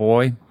a little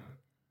boy.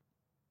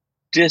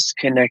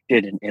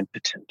 Disconnected and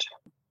impotent.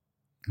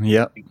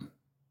 Yep.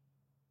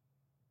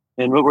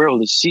 And what we're able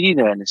to see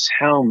then is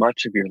how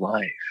much of your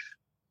life,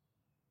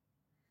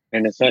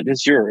 and it's not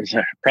just yours,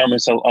 I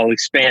promise I'll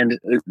expand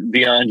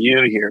beyond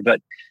you here,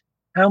 but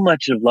how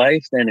much of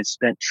life then is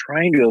spent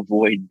trying to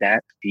avoid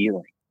that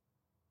feeling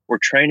or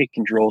trying to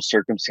control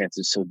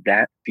circumstances so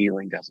that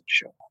feeling doesn't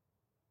show up.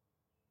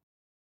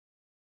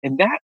 And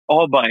that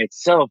all by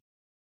itself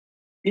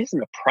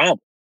isn't a problem.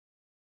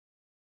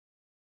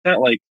 It's not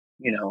like,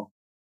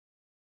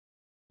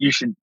 you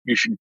should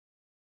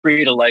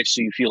create a life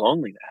so you feel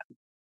only that.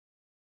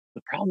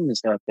 The problem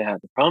is not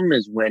that. The problem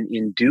is when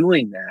in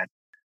doing that,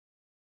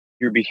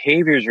 your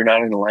behaviors are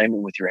not in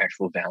alignment with your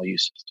actual value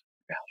system,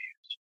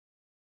 values.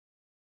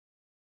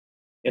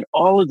 And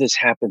all of this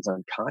happens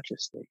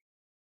unconsciously,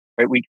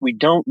 right? We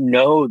don't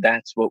know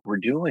that's what we're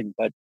doing,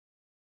 but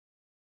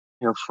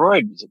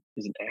Freud is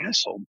an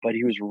asshole, but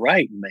he was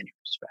right in many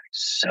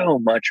respects. So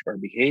much of our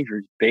behavior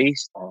is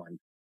based on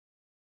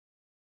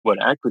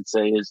what I could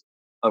say is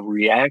a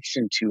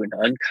reaction to an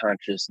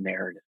unconscious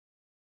narrative.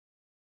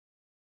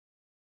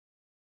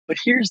 But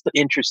here's the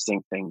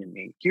interesting thing to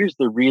me. Here's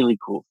the really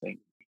cool thing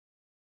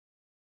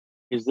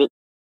is that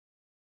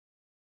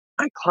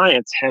my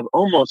clients have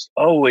almost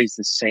always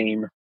the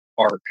same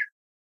arc.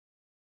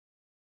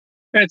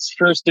 It's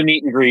first a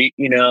meet and greet,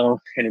 and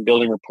in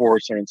building rapport,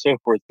 so on and so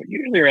forth. But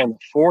usually around the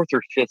fourth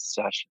or fifth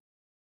session,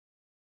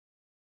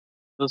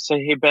 they'll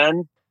say, "Hey,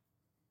 Ben,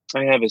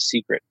 I have a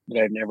secret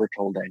that I've never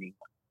told anyone."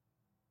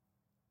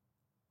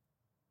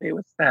 Hey,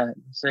 what's that?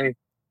 I say,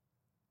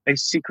 "I'm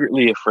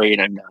secretly afraid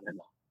I'm not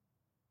enough.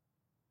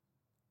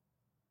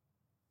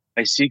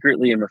 I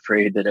secretly am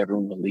afraid that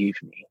everyone will leave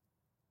me.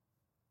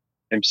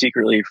 I'm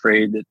secretly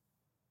afraid that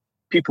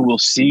people will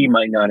see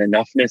my not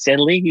enoughness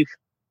and leave.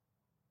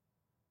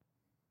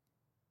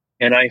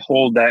 And I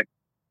hold that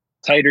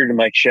tighter to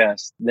my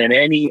chest than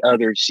any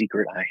other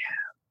secret I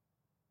have."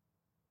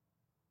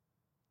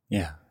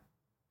 Yeah.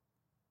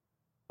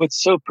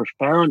 What's so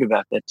profound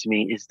about that to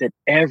me is that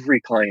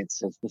every client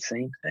says the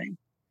same thing.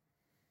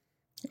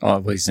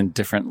 Always in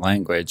different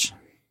language.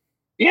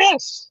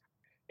 Yes.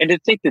 And to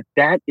think that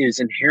that is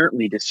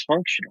inherently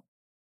dysfunctional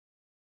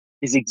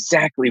is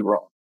exactly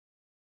wrong.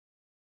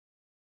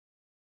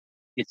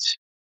 It's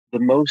the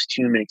most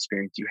human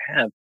experience you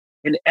have.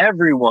 And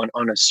everyone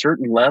on a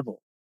certain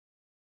level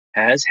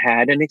has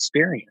had an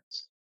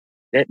experience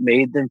that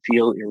made them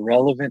feel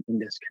irrelevant and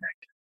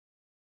disconnected.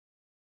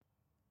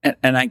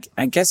 And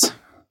I guess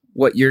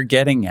what you're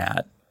getting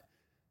at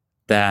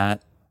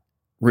that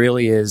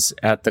really is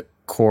at the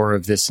core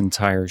of this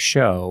entire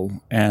show,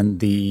 and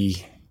the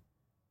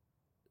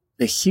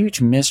huge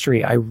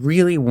mystery I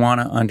really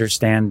want to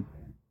understand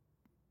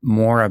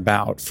more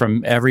about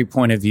from every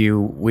point of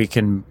view we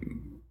can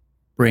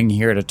bring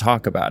here to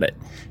talk about it,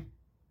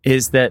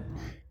 is that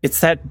it's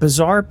that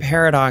bizarre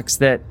paradox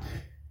that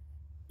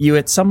you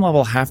at some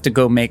level have to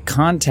go make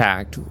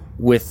contact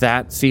with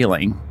that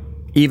feeling,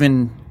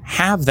 even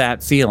have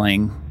that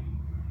feeling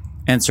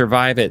and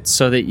survive it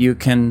so that you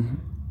can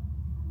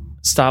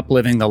stop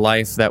living the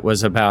life that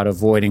was about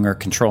avoiding or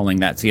controlling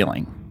that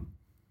feeling.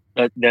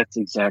 That's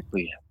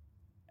exactly it.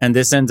 And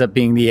this ends up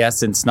being the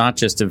essence, not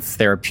just of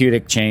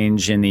therapeutic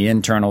change in the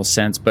internal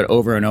sense, but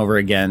over and over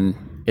again,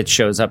 it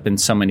shows up in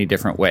so many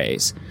different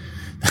ways.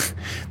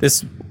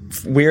 This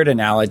weird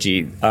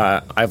analogy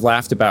I've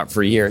laughed about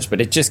for years,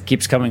 but it just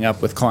keeps coming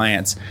up with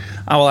clients.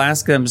 I will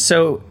ask them,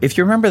 so if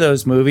you remember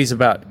those movies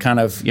about kind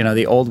of,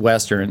 the old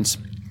Westerns,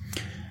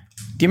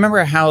 do you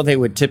remember how they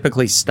would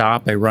typically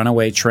stop a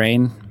runaway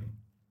train?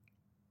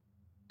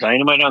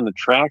 Dynamite on the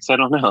tracks? I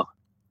don't know.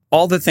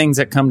 All the things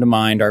that come to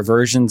mind are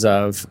versions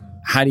of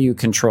how do you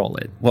control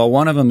it? Well,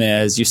 one of them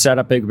is you set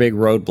up a big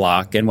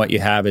roadblock and what you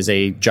have is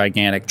a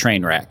gigantic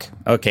train wreck.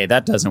 Okay,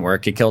 that doesn't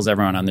work. It kills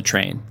everyone on the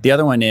train. The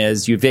other one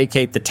is you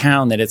vacate the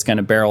town that it's going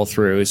to barrel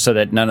through so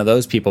that none of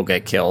those people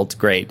get killed.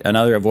 Great.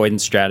 Another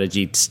avoidance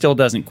strategy still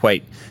doesn't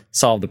quite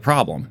solve the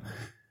problem.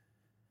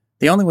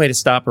 The only way to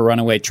stop a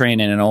runaway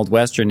train in an old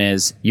Western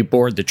is you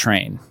board the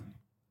train.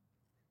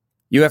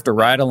 You have to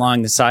ride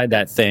along the side of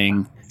that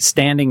thing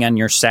standing on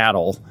your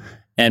saddle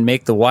and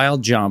make the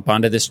wild jump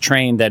onto this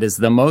train that is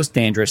the most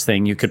dangerous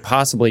thing you could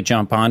possibly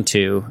jump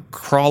onto,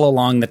 crawl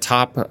along the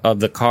top of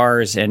the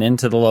cars and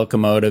into the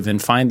locomotive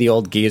and find the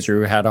old geezer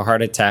who had a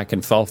heart attack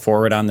and fell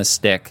forward on the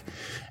stick.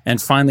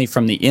 And finally,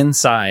 from the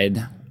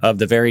inside of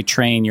the very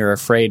train you're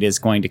afraid is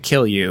going to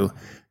kill you,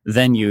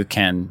 then you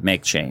can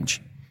make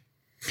change.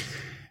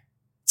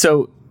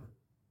 So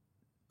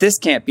this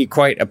can't be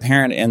quite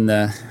apparent in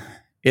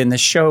the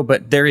show,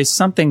 but there is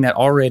something that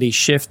already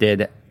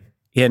shifted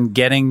in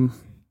getting,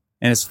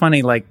 and it's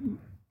funny, like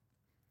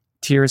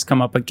tears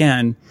come up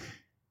again.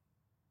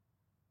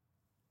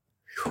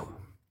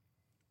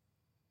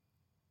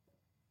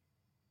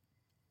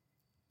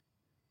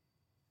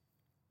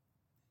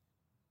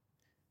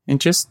 And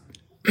just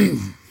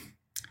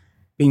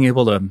being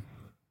able to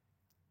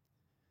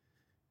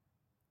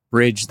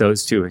bridge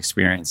those two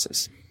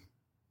experiences.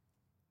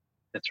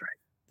 That's right.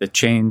 The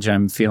change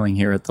I'm feeling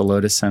here at the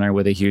Lotus Center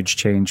with a huge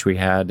change we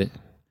had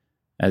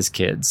as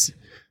kids.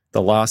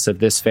 The loss of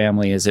this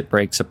family as it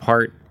breaks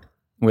apart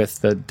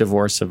with the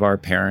divorce of our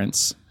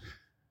parents.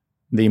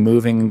 The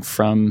moving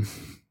from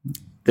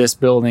this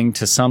building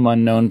to some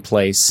unknown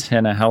place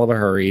in a hell of a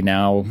hurry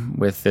now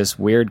with this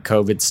weird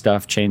COVID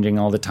stuff changing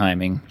all the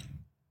timing.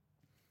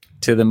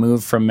 To the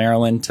move from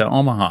Maryland to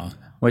Omaha,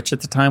 which at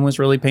the time was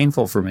really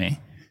painful for me.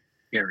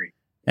 Scary.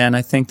 And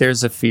I think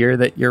there's a fear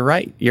that you're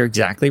right. You're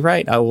exactly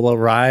right. I will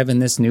arrive in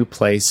this new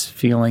place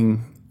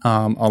feeling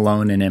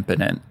alone and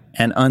impotent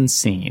and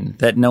unseen,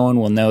 that no one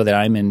will know that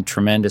I'm in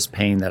tremendous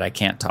pain that I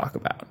can't talk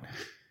about.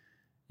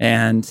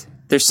 And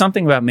there's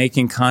something about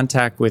making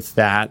contact with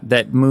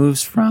that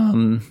moves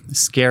from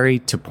scary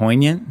to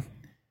poignant.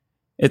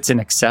 It's an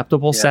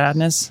acceptable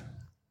sadness.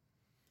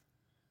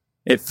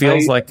 It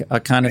feels like a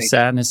kind of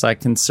sadness I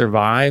can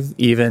survive,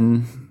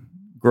 even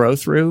grow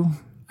through.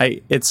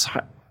 There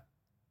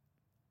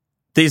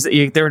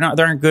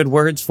aren't good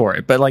words for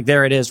it, but like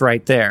there it is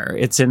right there.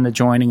 It's in the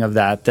joining of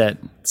that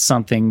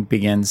something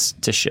begins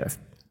to shift.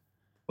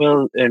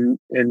 Well, and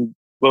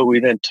what we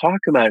then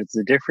talk about is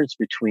the difference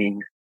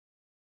between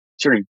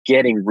sort of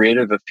getting rid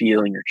of a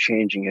feeling or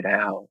changing it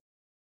out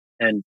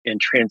and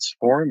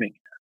transforming it.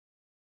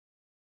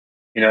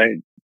 You know,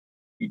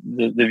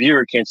 the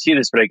viewer can't see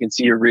this, but I can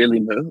see you're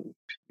really moved.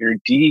 You're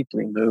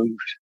deeply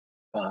moved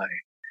by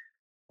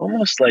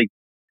almost like,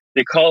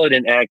 they call it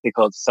an act, they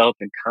call it self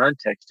in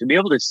context, to be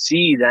able to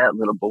see that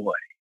little boy,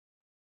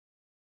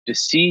 to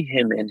see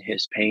him in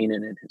his pain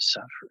and in his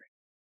suffering.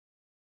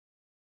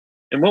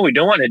 And what we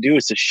don't want to do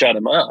is to shut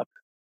him up.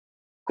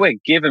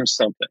 Quick, give him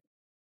something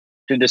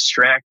to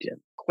distract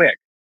him. Quick,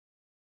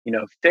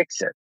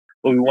 fix it.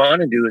 What we want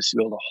to do is to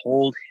be able to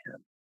hold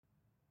him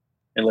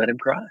and let him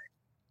cry.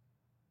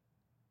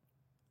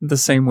 The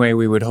same way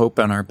we would hope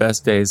on our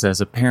best days as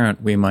a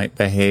parent we might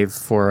behave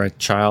for a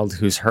child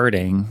who's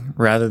hurting,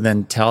 rather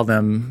than tell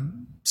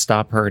them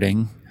stop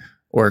hurting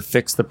or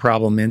fix the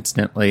problem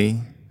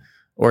instantly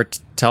or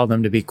tell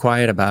them to be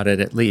quiet about it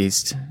at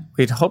least.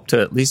 We'd hope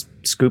to at least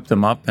scoop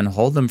them up and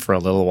hold them for a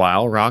little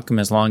while, rock them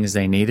as long as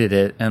they needed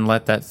it, and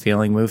let that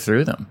feeling move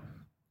through them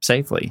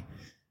safely.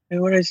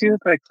 And what I see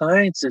with my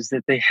clients is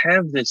that they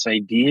have this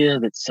idea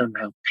that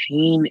somehow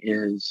pain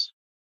is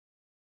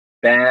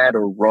bad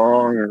or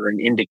wrong, or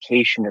an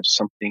indication of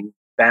something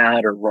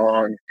bad or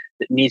wrong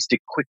that needs to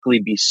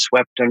quickly be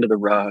swept under the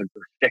rug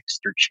or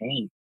fixed or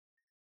changed.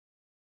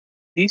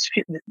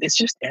 It's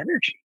just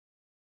energy.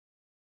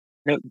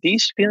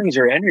 These feelings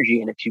are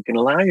energy, and if you can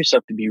allow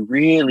yourself to be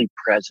really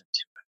present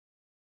to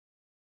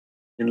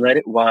it and let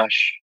it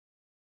wash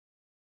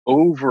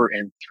over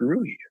and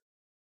through you,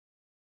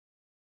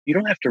 you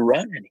don't have to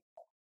run anymore.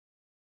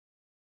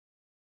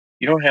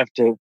 You don't have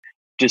to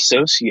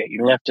dissociate. You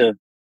don't have to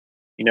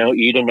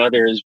eat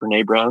another, as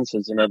Brene Brown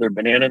says, another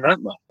banana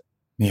nut muffin.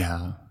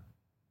 Yeah.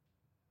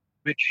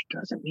 Which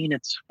doesn't mean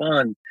it's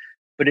fun,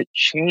 but it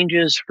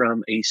changes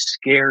from a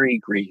scary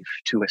grief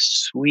to a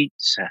sweet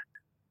sadness.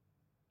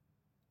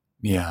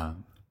 Yeah.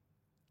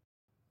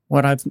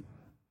 What I've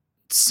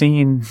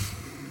seen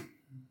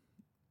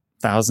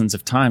thousands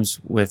of times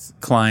with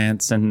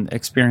clients and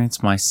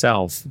experienced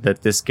myself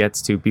that this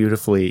gets to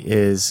beautifully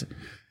is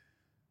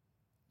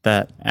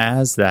that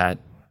as that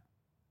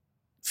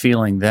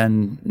feeling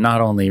then not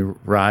only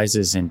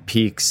rises and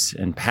peaks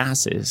and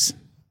passes,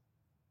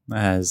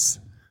 as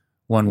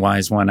one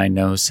wise one I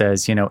know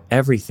says,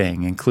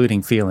 everything,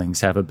 including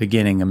feelings, have a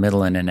beginning, a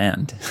middle, and an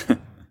end,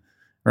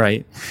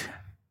 right?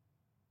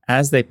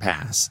 As they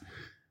pass,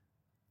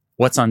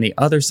 what's on the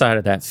other side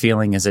of that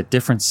feeling is a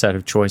different set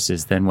of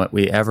choices than what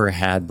we ever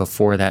had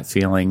before that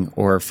feeling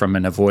or from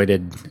an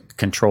avoided,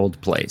 controlled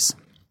place.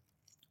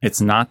 It's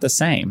not the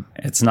same.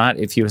 It's not,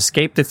 if you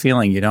escape the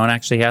feeling, you don't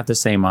actually have the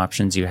same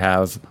options you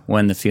have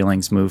when the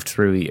feelings moved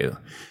through you.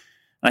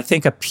 I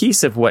think a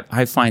piece of what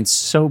I find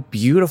so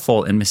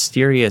beautiful and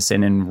mysterious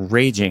and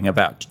enraging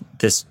about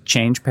this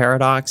change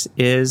paradox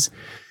is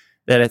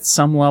that at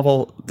some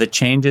level, the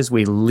changes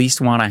we least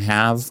want to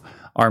have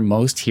are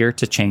most here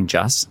to change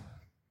us,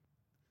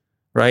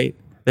 right?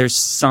 There's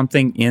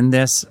something in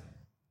this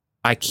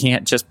I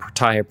can't just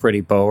tie a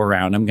pretty bow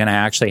around. I'm going to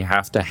actually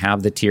have to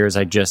have the tears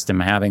I just am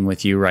having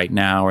with you right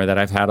now, or that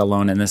I've had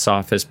alone in this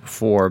office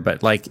before.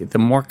 But like, the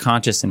more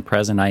conscious and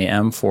present I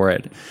am for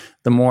it,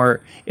 the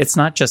more, it's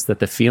not just that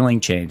the feeling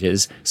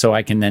changes so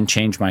I can then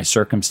change my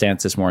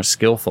circumstances more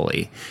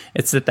skillfully.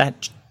 It's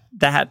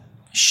that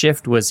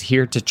shift was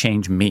here to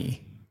change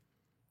me.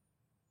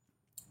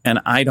 And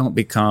I don't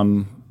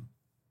become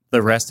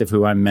the rest of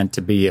who I'm meant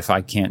to be if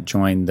I can't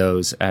join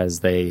those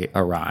as they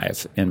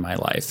arrive in my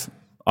life,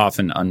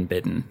 often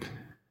unbidden.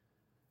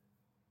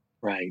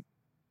 Right.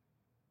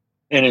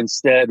 And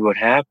instead what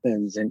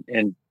happens,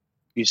 and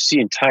you see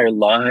entire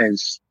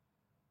lives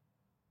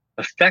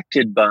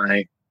affected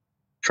by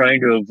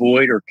trying to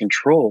avoid or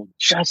control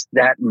just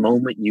that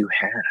moment you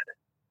had.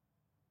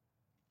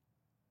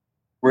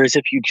 Whereas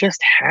if you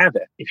just have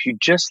it, if you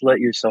just let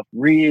yourself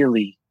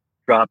really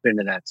drop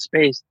into that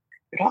space,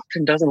 it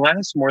often doesn't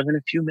last more than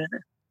a few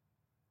minutes.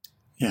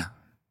 Yeah.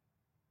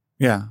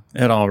 Yeah.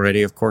 It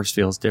already, of course,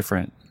 feels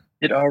different.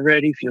 It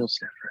already feels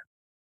different.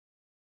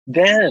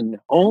 Then,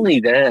 only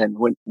then,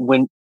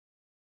 when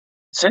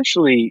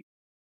essentially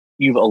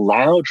you've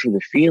allowed for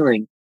the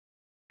feeling,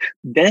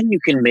 then you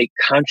can make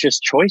conscious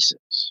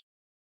choices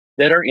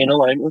that are in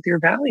alignment with your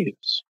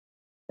values,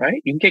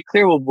 right? You can get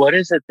clear, well, what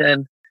is it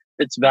then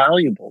that's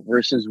valuable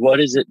versus what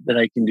is it that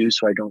I can do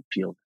so I don't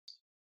feel this?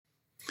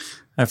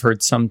 I've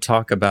heard some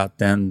talk about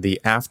then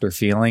the after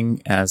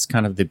feeling as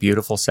kind of the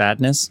beautiful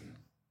sadness.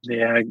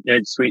 Yeah,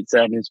 sweet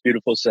sadness,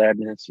 beautiful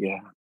sadness,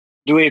 yeah.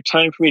 Do we have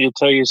time for me to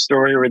tell you a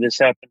story where this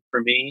happened for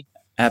me?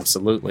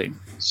 Absolutely.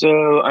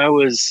 So I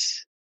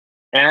was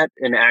at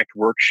an ACT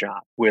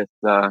workshop with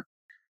kind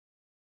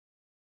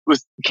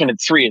of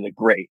three of the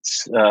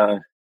greats,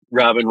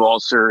 Robin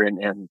Walser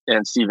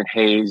and Stephen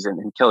Hayes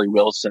and Kelly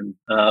Wilson,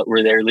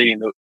 were there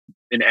leading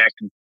an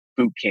ACT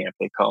boot camp,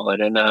 they call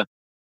it. And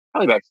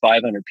probably about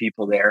 500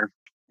 people there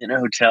in a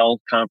hotel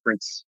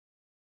conference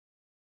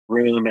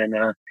room.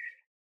 And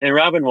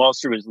Robin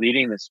Walser was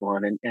leading this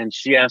one, and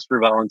she asked for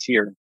a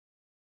volunteer.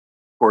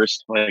 Of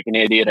course, like an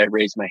idiot, I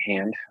raised my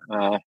hand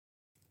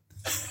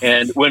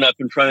and went up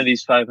in front of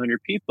these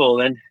 500 people.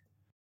 And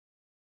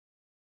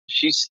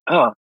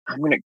I'm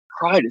going to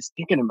cry just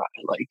thinking about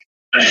it.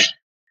 Like,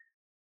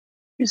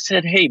 she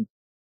said, "Hey,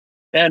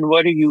 Ben,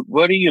 what are you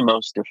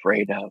most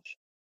afraid of?"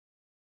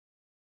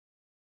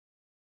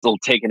 A little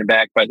taken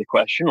aback by the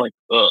question, like,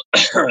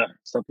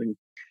 something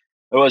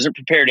I wasn't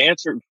prepared to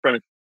answer in front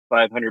of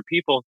 500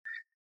 people.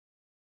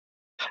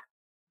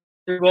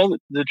 Well,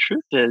 the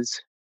truth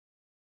is,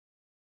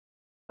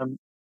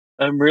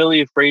 I'm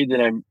really afraid that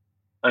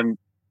I'm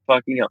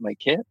fucking up my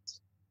kids.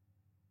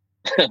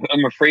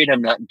 I'm afraid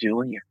I'm not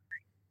doing it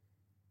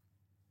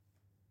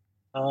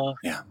right.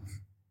 Yeah.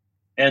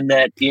 And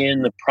that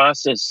in the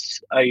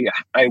process, I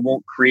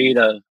won't create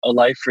a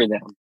life for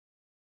them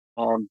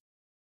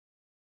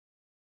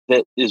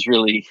that is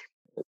really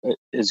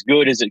as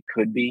good as it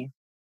could be.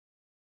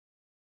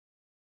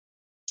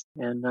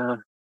 And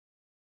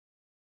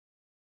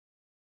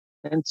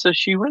so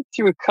she went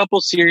through a couple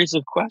series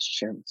of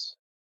questions,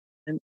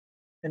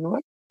 and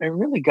what I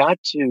really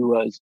got to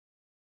was,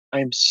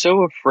 I'm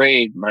so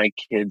afraid my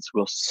kids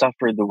will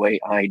suffer the way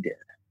I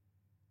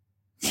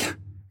did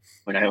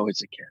when I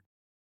was a kid.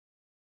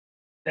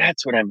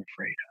 That's what I'm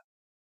afraid of.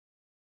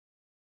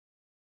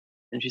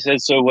 And she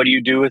said, "So what do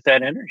you do with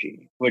that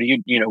energy? What do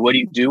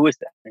you do with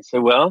that?" I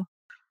said, "Well,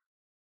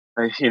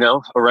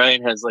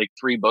 Orion has like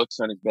 3 books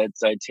on his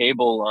bedside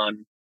table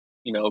on,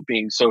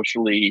 being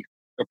socially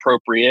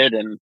appropriate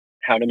and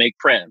how to make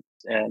friends.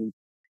 And,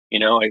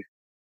 I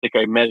think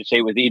I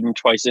meditate with Eden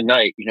twice a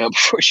night,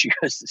 before she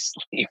goes to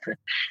sleep."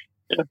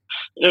 And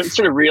I'm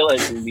sort of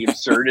realizing the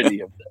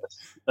absurdity of this.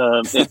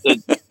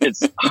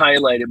 It's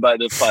highlighted by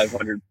the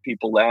 500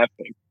 people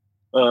laughing.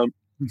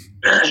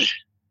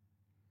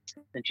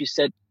 And she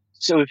said,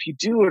 "So if you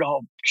do it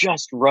all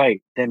just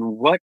right, then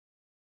what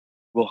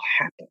will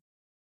happen?"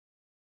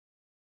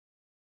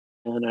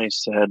 And I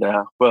said,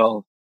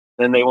 "Well,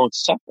 then they won't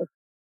suffer."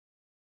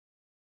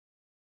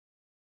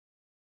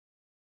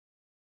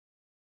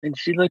 And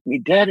she looked me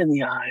dead in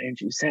the eye and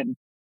she said,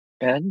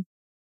 "Ben,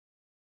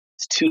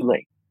 it's too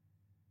late."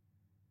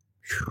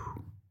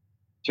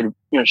 Sort of,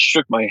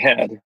 shook my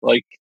head,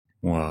 like,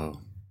 Whoa.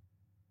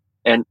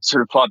 and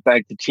sort of fought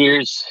back the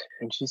tears.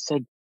 And she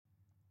said,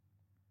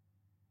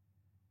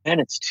 "Ben,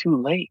 it's too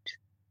late."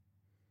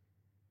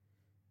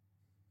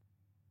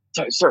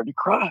 So I started to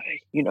cry,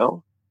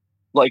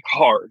 like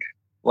hard,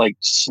 like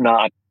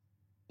snot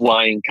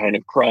flying kind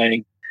of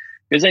crying,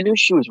 because I knew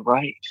she was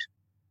right.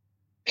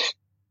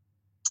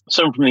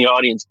 Someone from the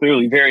audience,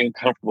 clearly very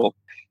uncomfortable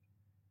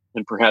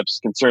and perhaps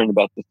concerned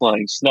about the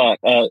flying snot,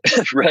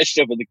 rushed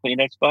over the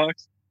Kleenex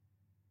box.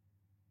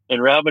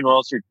 And Robin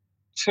Walser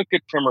took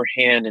it from her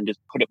hand and just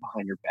put it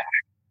behind her back.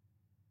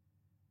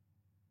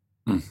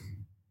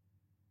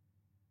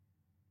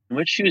 And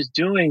what she was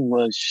doing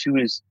was she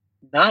was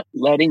not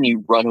letting me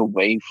run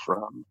away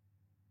from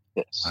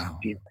this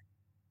feeling.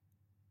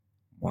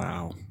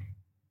 Wow.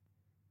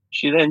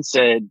 She then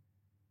said,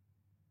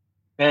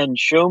 And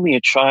show me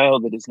a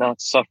child that has not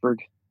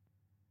suffered,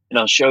 and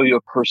I'll show you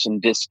a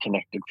person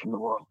disconnected from the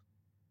world.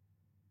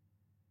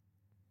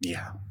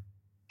 Yeah.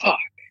 Fuck.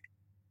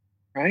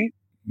 Right?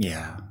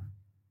 Yeah.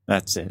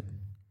 That's it.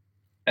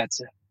 That's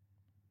it.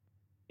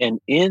 And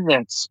in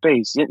that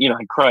space,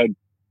 I cried.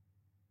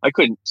 I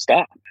couldn't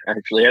stop,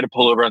 actually. I had to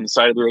pull over on the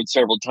side of the road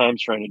several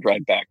times trying to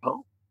drive back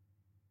home.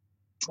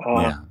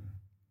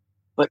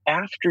 But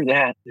after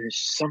that, there's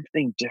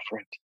something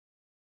different.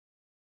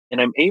 And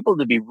I'm able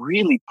to be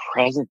really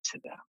present to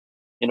them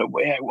in a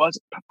way I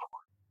wasn't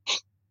before.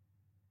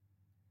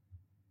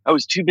 I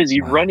was too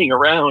busy running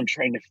around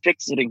trying to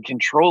fix it and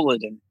control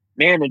it and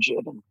manage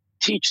it and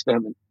teach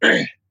them.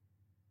 And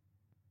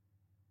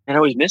I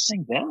was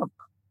missing them.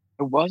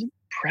 I wasn't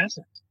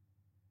present.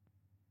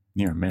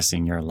 You're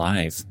missing your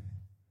life.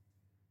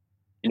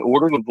 In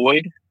order to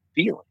avoid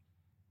feeling,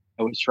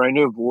 I was trying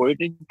to avoid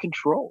and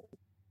control.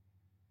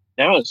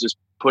 Now it's just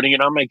putting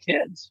it on my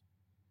kids.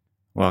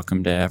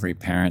 Welcome to every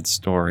parent's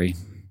story.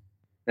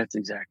 That's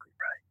exactly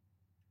right.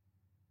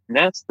 And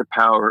that's the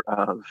power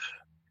of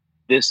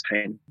this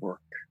kind of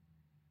work.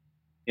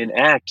 In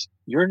ACT,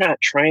 you're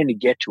not trying to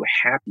get to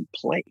a happy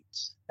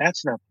place.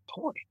 That's not the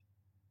point.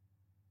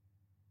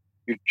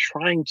 You're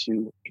trying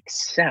to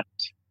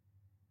accept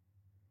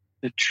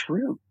the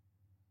truth.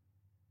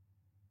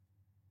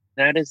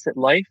 That is that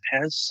life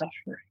has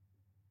suffering.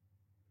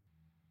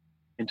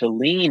 And to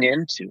lean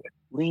into it,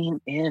 lean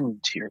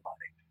into your life.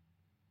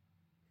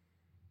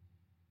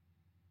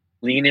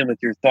 Lean in with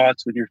your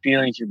thoughts, with your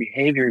feelings, your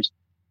behaviors,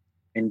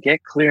 and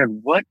get clear on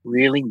what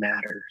really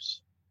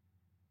matters.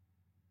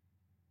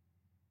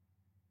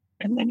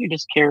 And then you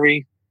just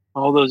carry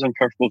all those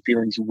uncomfortable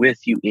feelings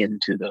with you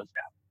into those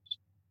hours.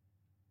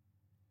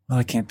 Well,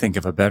 I can't think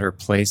of a better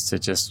place to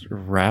just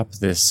wrap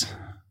this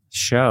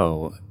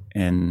show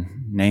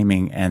in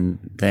naming, and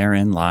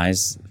therein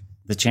lies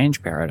the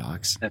change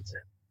paradox. That's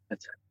it.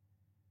 That's it.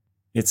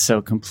 It's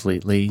so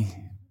completely,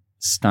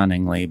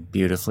 stunningly,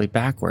 beautifully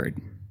backward.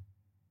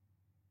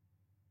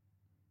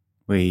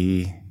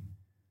 We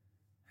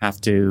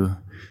have to,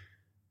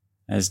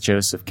 as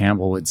Joseph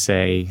Campbell would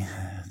say,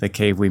 the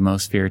cave we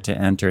most fear to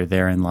enter,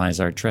 therein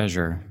lies our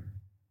treasure.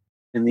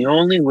 And the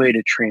only way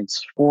to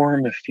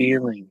transform a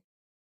feeling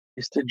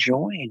is to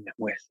join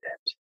with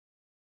it.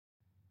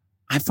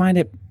 I find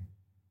it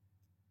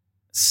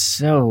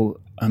so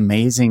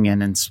amazing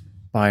and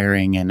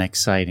inspiring and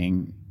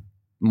exciting,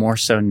 more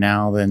so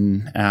now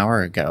than an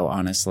hour ago,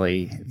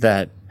 honestly,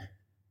 that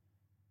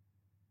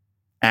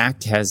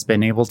ACT has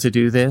been able to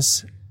do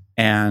this.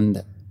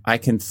 And I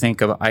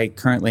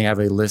currently have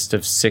a list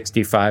of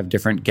 65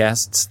 different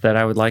guests that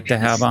I would like to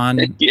have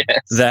on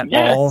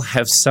all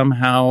have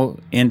somehow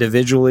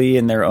individually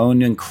in their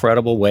own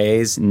incredible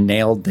ways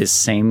nailed this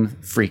same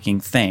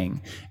freaking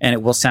thing. And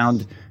it will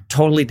sound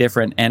totally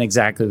different and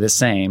exactly the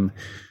same.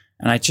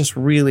 And I just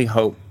really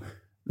hope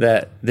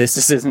that this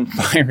is as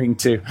inspiring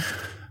to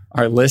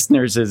our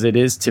listeners as it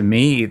is to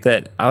me,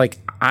 that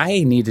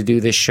I need to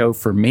do this show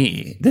for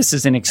me. This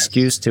is an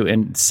excuse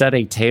to set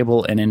a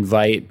table and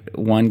invite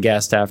one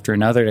guest after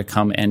another to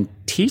come and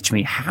teach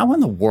me how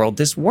in the world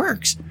this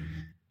works.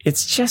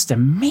 It's just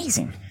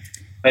amazing.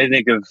 I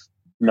think of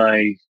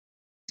my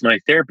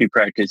therapy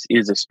practice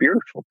is a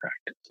spiritual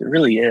practice. It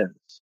really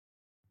is.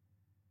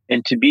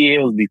 And to be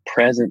able to be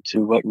present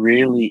to what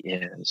really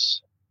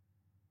is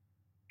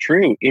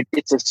true, it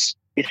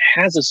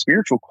has a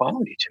spiritual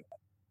quality to it.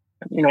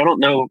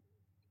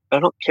 I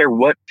don't care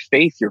what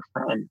faith you're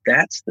from.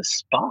 That's the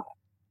spot.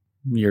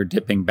 You're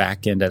dipping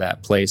back into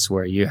that place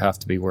where you have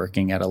to be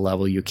working at a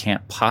level you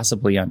can't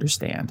possibly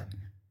understand.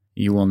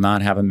 You will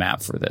not have a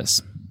map for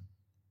this.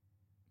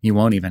 You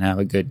won't even have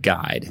a good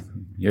guide.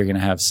 You're going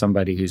to have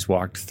somebody who's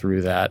walked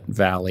through that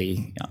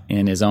valley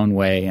in his own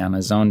way, on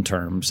his own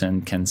terms,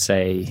 and can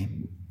say,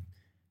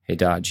 hey,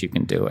 Dodge, you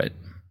can do it.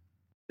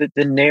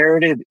 The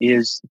narrative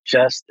is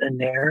just a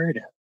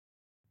narrative.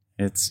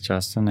 It's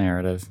just a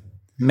narrative.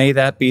 May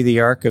that be the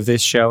arc of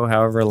this show,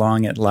 however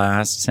long it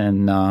lasts.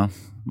 And I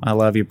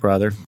love you,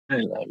 brother. I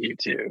love you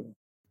too.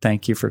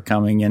 Thank you for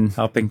coming and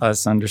helping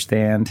us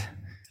understand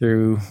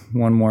through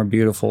one more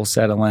beautiful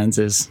set of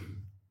lenses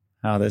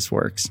how this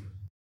works.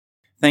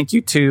 Thank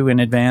you, too, in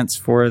advance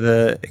for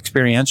the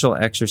experiential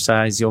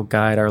exercise you'll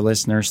guide our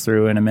listeners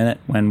through in a minute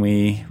when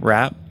we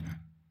wrap,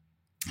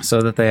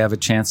 so that they have a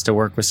chance to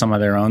work with some of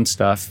their own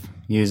stuff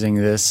using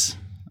this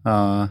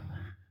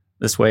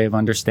this way of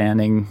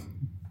understanding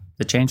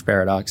the change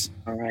paradox.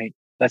 All right.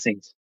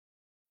 Blessings.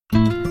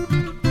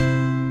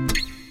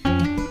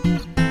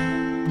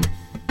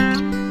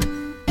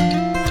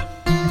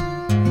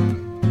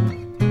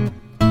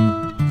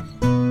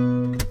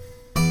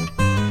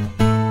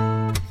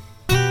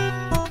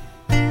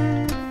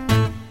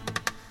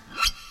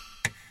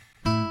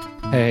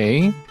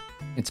 Hey,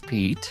 it's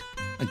Pete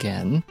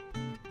again.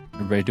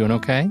 Everybody doing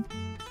okay?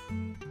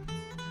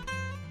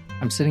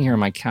 I'm sitting here on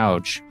my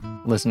couch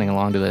listening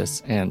along to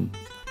this, and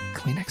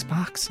Kleenex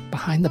box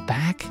behind the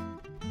back.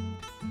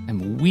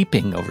 I'm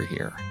weeping over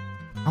here.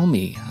 Tell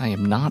me I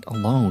am not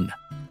alone.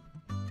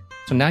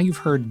 So now you've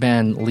heard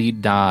Ben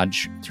lead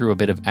Dodge through a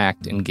bit of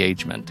act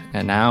engagement,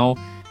 and now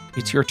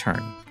it's your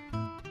turn.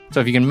 So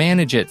if you can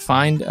manage it,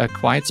 find a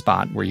quiet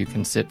spot where you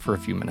can sit for a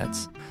few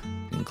minutes.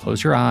 You can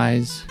close your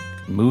eyes,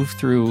 move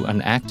through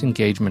an act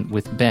engagement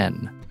with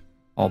Ben,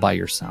 all by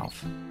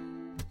yourself.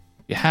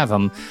 If you have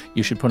them,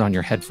 you should put on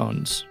your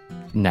headphones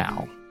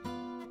now.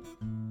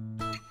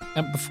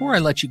 And before I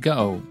let you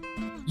go,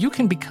 you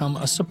can become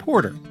a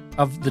supporter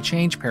of The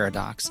Change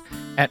Paradox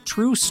at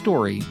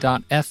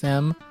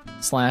truestory.fm/The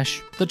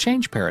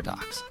Change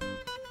Paradox.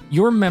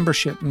 Your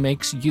membership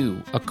makes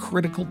you a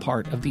critical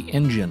part of the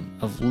engine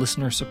of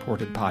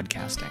listener-supported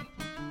podcasting.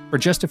 For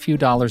just a few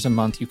dollars a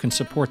month, you can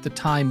support the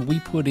time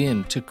we put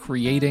into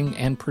creating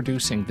and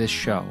producing this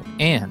show.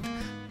 And,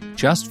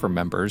 just for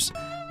members,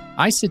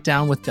 I sit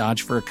down with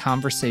Dodge for a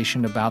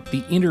conversation about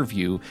the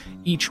interview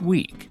each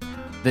week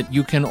that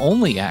you can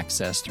only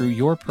access through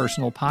your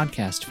personal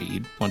podcast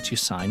feed once you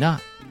sign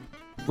up.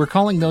 We're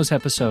calling those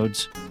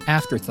episodes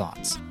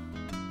Afterthoughts,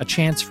 a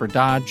chance for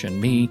Dodge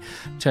and me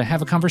to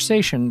have a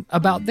conversation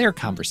about their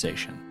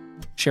conversation,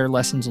 share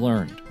lessons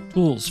learned,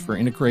 tools for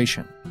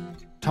integration,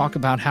 talk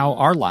about how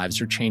our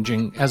lives are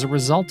changing as a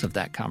result of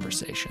that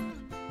conversation,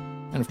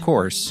 and of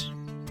course,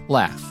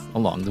 laugh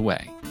along the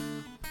way.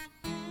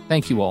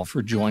 Thank you all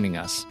for joining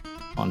us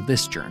on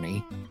this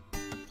journey.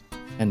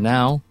 And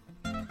now,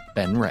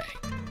 Ben Ray.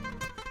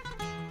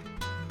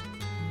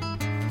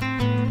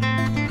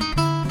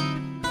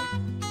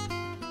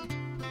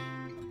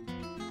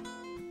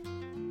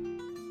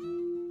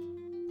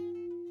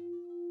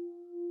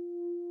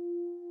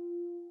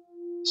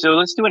 So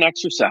let's do an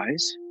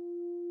exercise.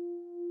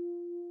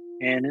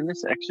 And in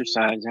this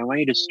exercise, I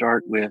want you to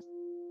start with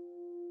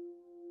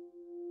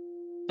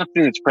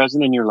something that's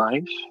present in your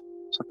life,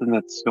 something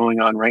that's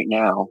going on right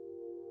now,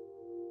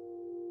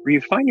 where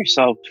you find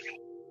yourself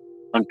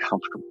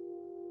uncomfortable.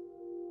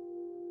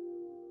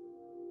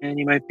 And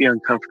you might be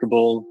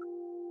uncomfortable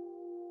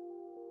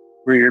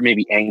where you're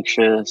maybe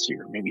anxious,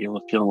 or maybe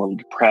you're feeling a little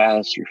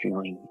depressed, you're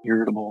feeling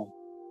irritable.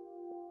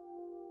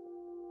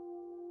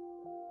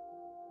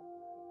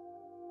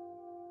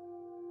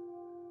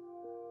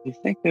 If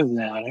you think of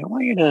that, I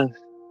want you to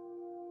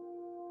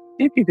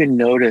see if you can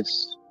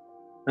notice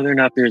whether or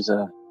not there's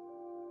a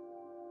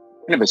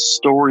kind of a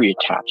story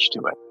attached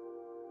to it.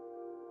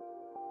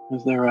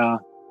 Is there a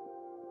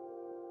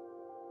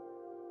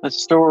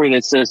story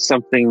that says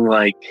something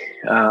like,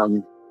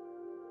 I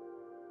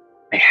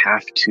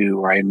have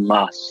to, or I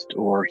must,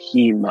 or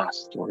he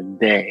must, or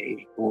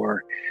they,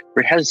 or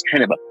it has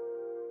kind of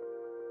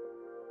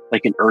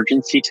like an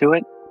urgency to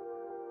it?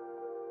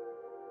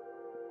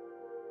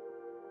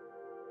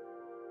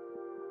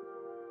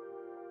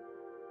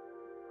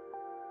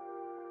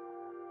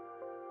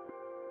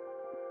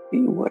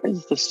 What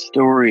is the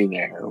story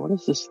there? What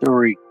is the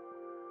story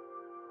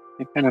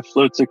that kind of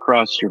floats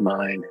across your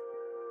mind?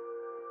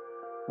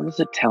 What is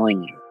it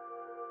telling you?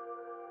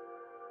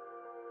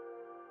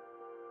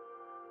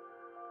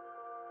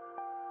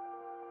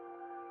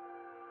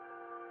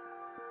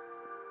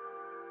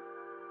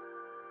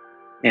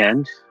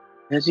 And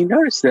as you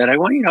notice that, I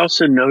want you to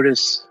also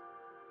notice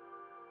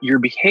your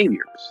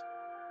behaviors.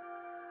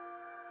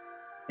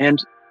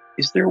 And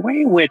is there a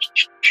way in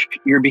which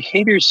your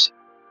behaviors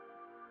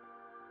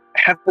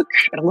have a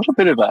little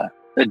bit of a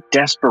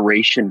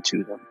desperation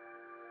to them?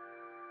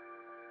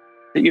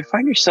 That you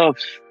find yourself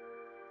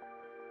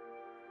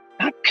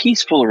not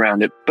peaceful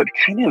around it, but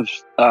kind of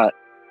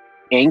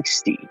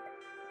angsty,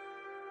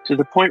 to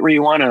the point where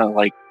you want to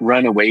like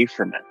run away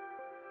from it,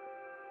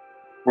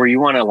 where you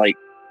want to like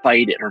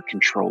fight it or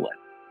control it.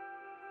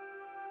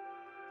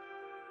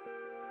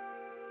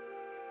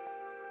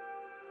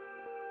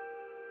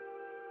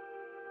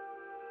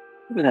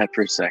 Look at that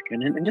for a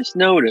second and just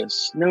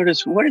notice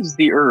what is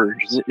the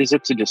urge? Is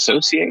it to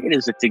dissociate?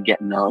 Is it to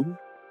get numb?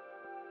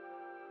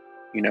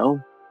 You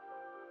know,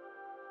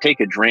 take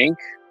a drink,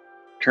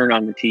 turn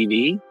on the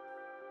TV?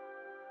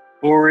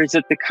 Or is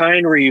it the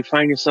kind where you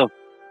find yourself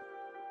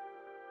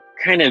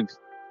kind of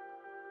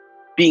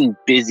being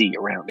busy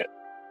around it?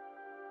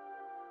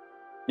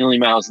 A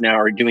million miles an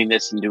hour, doing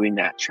this and doing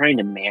that, trying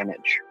to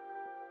manage.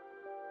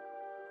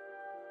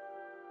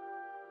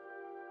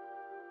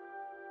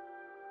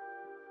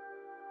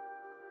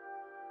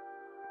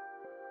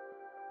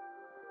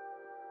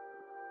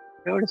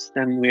 Notice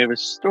then we have a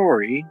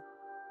story.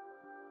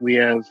 We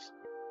have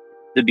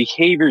the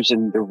behaviors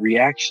and the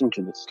reaction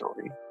to the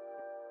story.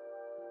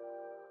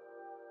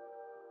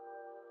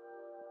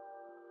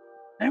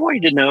 I want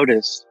you to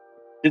notice,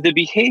 do the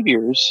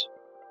behaviors,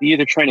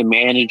 either trying to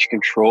manage,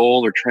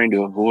 control, or trying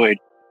to avoid,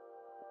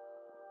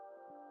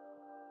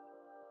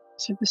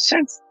 so the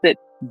sense that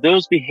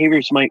those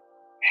behaviors might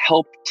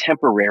help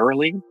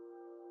temporarily?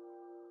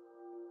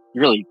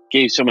 You really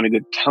gave someone a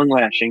good tongue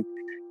lashing.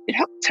 It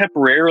helped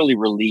temporarily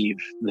relieve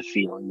the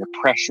feeling, the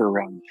pressure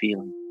around the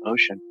feeling,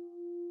 emotion.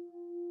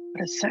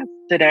 But a sense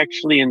that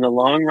actually in the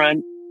long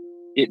run,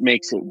 it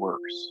makes it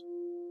worse.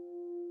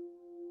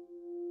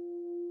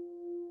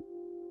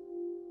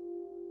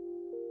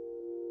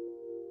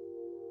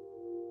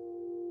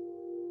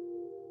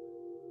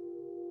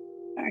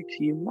 fact,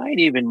 you might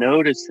even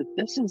notice that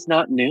this is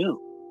not new.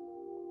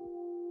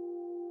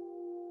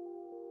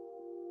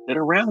 That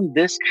around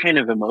this kind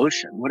of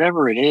emotion,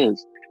 whatever it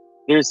is,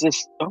 there's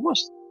this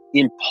almost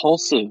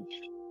impulsive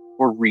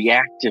or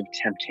reactive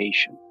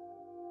temptation.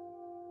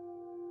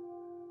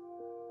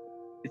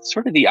 It's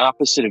sort of the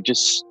opposite of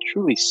just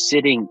truly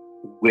sitting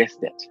with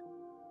it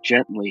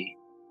gently,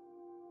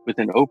 with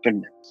an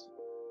openness.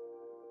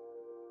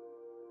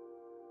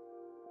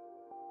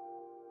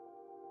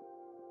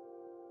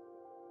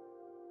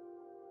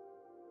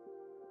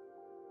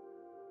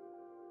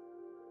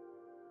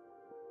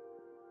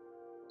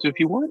 So if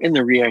you weren't in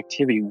the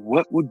reactivity,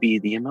 what would be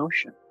the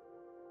emotion?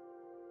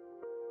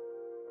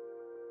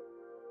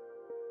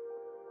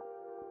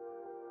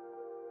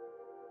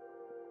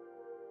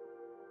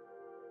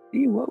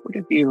 What would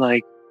it be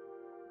like?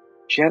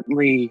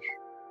 Gently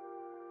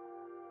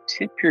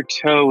tip your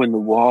toe in the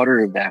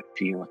water of that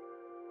feeling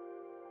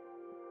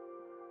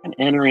and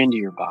enter into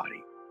your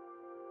body.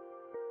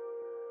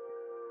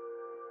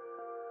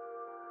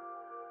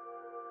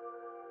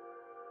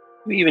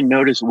 You even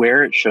notice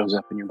where it shows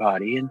up in your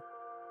body and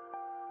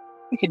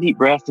take a deep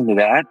breath into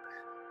that.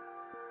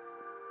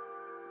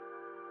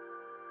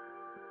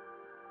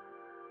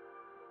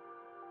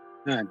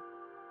 Good.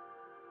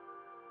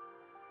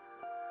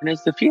 And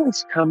as the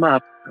feelings come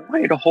up, I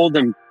want you to hold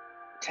them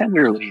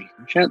tenderly,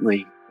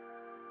 gently,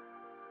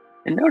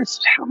 and notice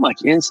how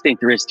much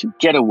instinct there is to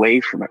get away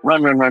from it.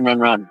 Run, run, run, run,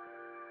 run.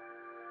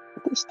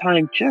 But this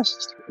time,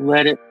 just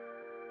let it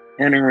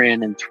enter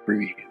in and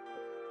through you.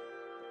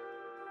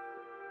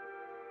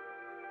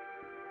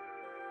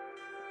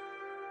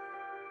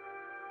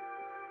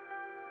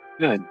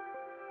 Good.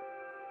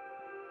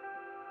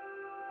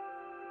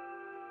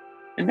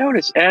 And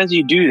notice as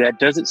you do that,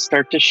 does it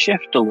start to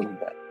shift a little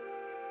bit?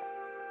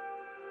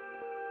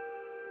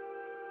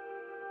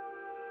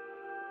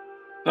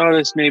 Saw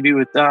this maybe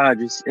with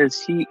Dodge as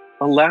he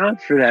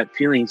allowed for that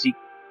feeling, as he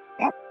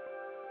got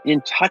in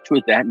touch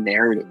with that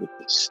narrative, with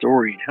the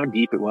story and how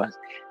deep it was.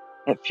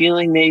 That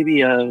feeling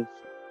maybe of,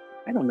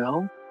 I don't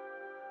know,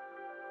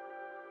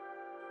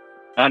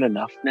 not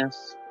enoughness,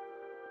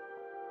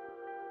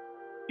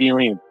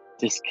 feeling of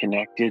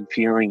disconnected,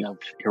 feeling of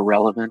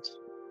irrelevant.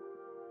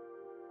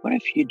 What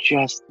if you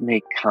just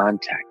make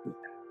contact with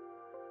that?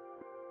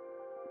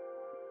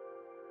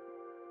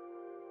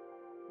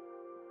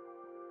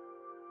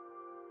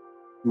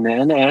 And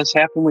then, as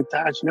happened with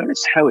Dodge,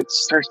 notice how it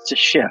starts to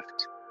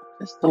shift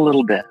just a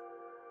little bit.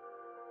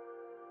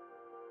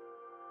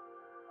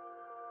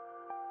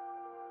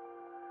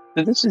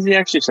 So this is the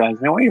exercise.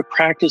 And I want you to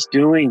practice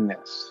doing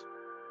this.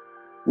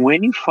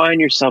 When you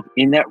find yourself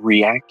in that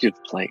reactive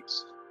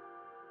place,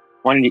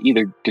 wanting to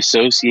either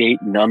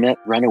dissociate, numb it,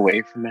 run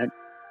away from it,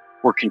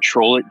 or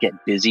control it, get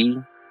busy,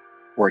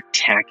 or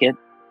attack it,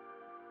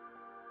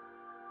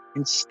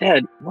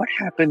 instead, what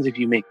happens if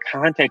you make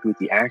contact with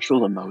the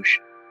actual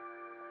emotion?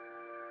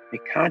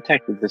 Make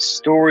contact with the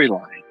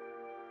storyline,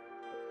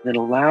 then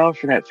allow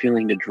for that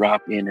feeling to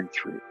drop in and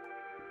through,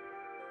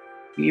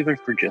 even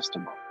for just a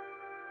moment.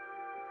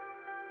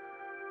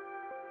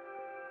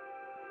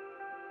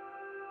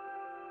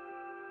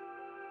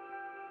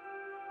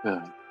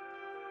 Good.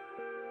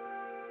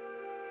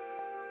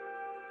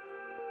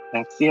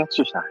 That's the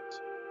exercise.